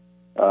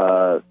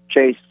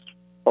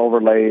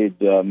overlaid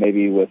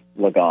maybe with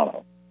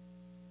Logano.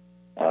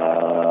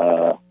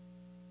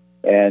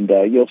 And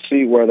you'll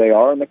see where they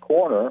are in the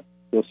corner.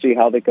 You'll see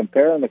how they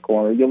compare in the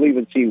corner. You'll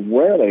even see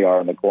where they are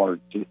in the corner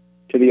to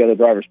the other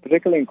drivers,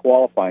 particularly in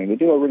qualifying. They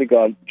do a really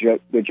good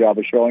job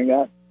of showing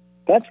that.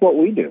 That's what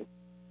we do.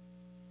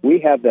 We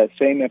have that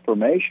same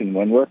information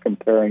when we're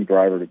comparing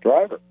driver to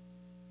driver.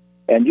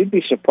 And you'd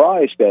be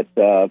surprised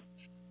that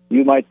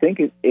you might think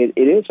it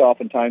is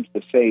oftentimes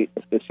the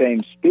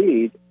same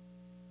speed,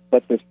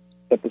 but the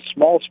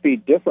small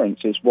speed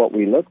difference is what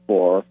we look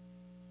for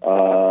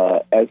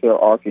as they're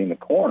arcing the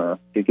corner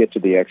to get to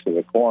the exit of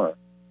the corner.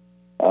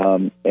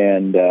 And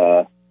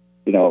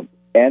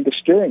the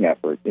steering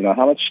effort,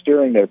 how much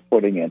steering they're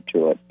putting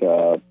into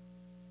it.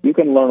 You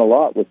can learn a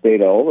lot with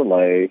data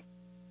overlay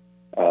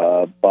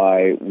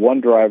by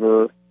one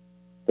driver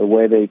the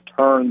way they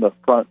turn the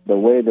front, the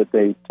way that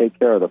they take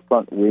care of the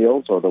front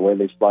wheels, or the way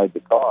they slide the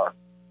car.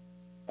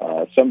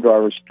 Some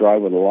drivers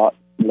drive with a lot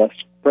less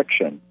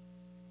friction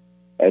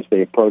as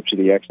they approach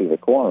the exit of the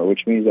corner,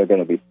 which means they're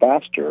going to be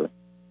faster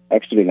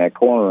exiting that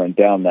corner and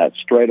down that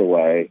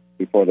straightaway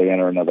before they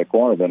enter another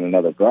corner than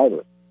another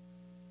driver.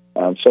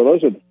 So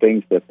those are the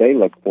things that they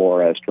look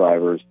for as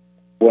drivers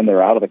when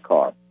they're out of the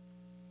car.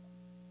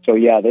 So,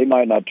 yeah, they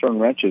might not turn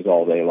wrenches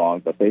all day long,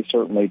 but they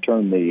certainly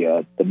turn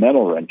the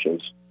mental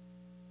wrenches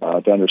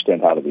to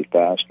understand how to be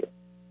faster.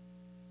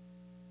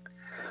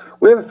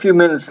 We have a few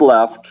minutes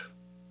left.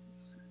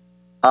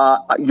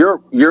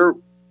 You're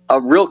a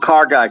real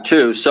car guy,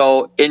 too.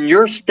 So in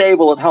your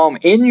stable at home,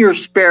 in your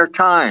spare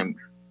time,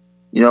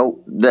 you know,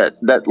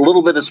 that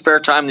little bit of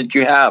spare time that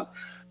you have,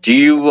 do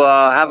you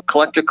have a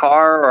collector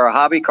car or a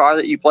hobby car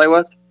that you play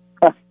with?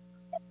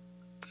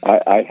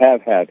 I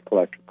have had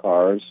collector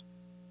cars.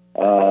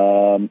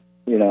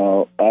 You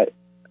know,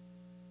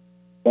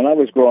 when I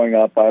was growing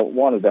up, I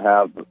wanted to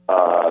have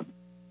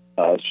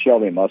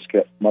Shelby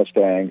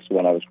Mustangs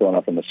when I was growing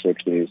up in the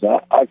 60s.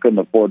 I couldn't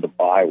afford to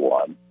buy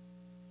one.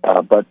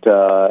 But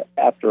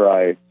after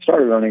I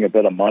started earning a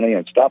bit of money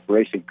and stopped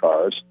racing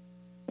cars,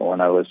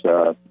 when I was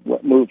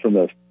moved from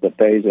the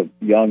phase of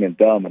young and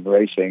dumb and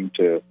racing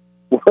to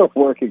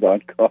working on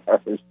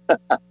cars,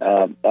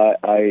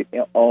 I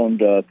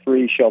owned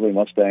 3 Shelby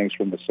Mustangs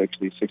from the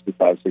 60s,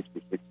 65,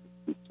 66,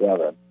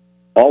 67,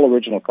 all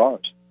original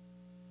cars.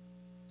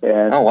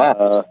 And oh,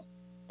 wow.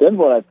 Then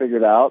what I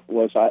figured out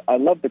was I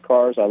loved the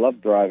cars, I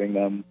loved driving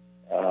them,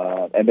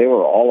 and they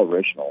were all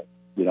original,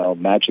 you know,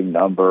 matching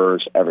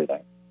numbers,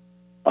 everything.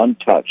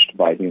 Untouched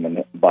by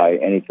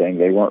anything.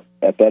 They weren't,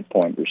 at that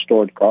point,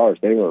 restored cars.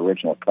 They were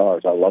original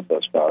cars. I loved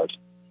those cars.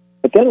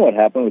 But then what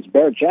happened was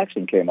Barrett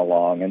Jackson came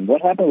along, and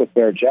what happened with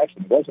Barrett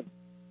Jackson wasn't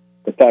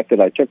the fact that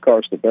I took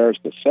cars to Barrett's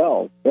to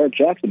sell. Barrett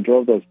Jackson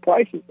drove those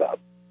prices up,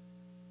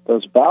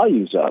 those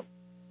values up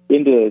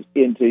into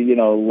you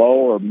know, low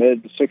or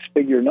mid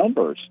 6-figure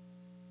numbers.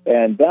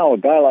 And now a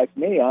guy like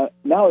me,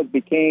 now it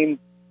became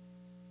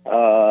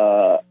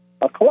a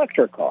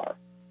collector car.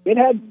 It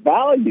had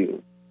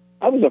value.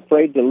 I was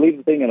afraid to leave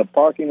the thing in a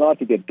parking lot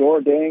to get door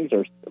dings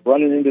or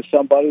running into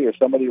somebody or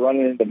somebody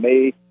running into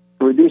me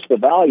to reduce the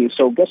value.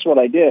 So guess what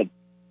I did?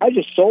 I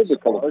just sold the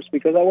cars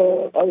because I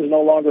was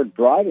no longer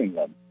driving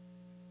them.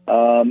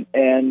 And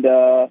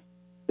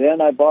then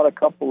I bought a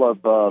couple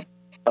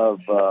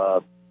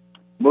of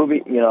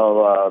movie, you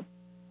know,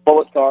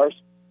 bullet cars,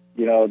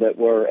 you know, that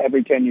were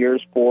every 10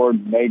 years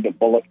Ford made a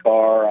bullet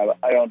car.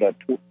 I owned a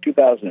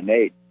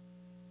 2008,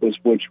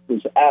 which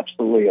was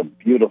absolutely a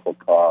beautiful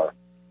car.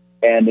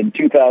 And in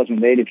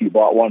 2008, if you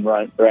bought one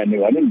brand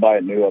new, I didn't buy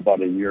it new,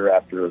 about a year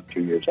after or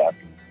 2 years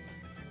after.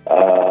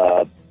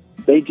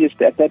 They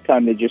just, at that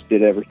time, they just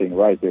did everything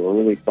right. They were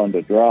really fun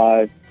to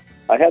drive.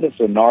 I had a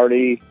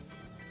Zanardi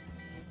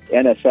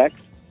NSX.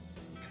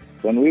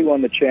 When we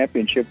won the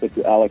championship with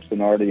Alex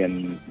Zanardi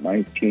in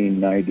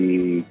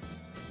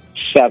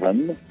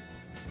 1997,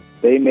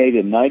 they made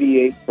a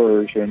 98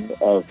 version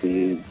of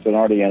the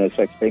Zanardi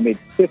NSX. They made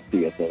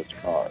 50 of those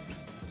cars.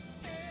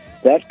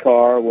 That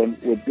car,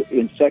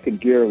 in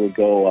second gear, would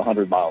go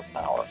 100 miles an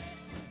hour.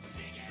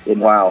 In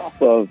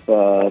top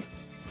of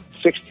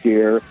sixth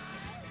gear,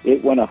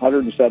 it went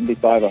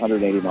 175,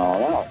 180 miles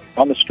an hour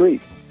on the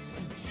street.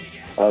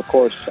 Of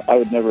course, I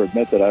would never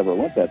admit that I ever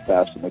went that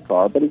fast in the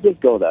car, but it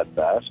did go that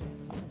fast.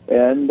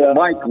 And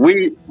Mike,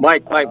 we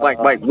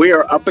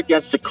are up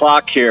against the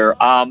clock here.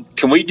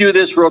 Can we do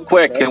this real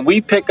quick? Okay. Can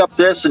we pick up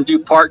this and do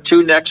part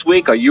 2 next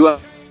week? Are you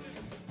up?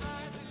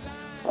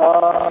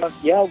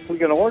 Yeah, we're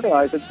going to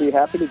organize it. Be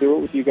happy to do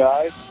it with you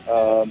guys.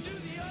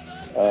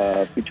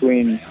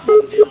 Between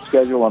your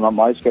schedule and on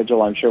my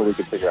schedule, I'm sure we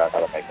could figure out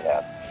how to make it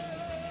happen.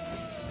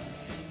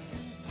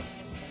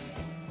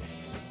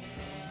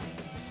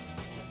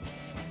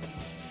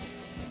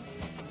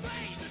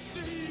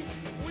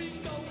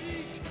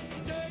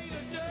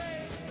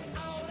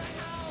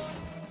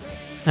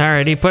 All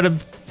right, he put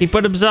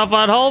himself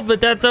on hold,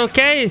 but that's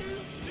okay.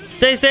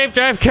 Stay safe,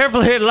 drive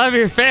carefully, and love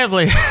your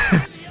family.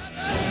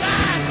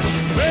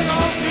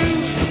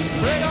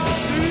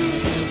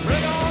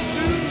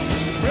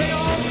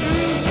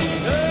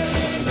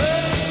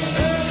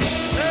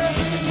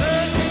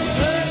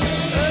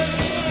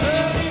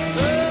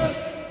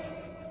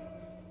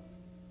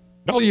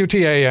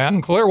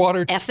 WTAN,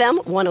 Clearwater.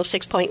 FM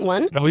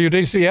 106.1.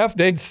 WDCF,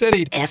 Dade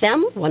City.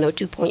 FM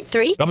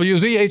 102.3.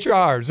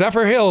 WZHR,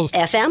 Zephyr Hills.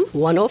 FM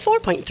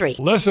 104.3.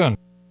 Listen.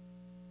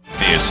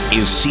 This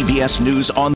is CBS News on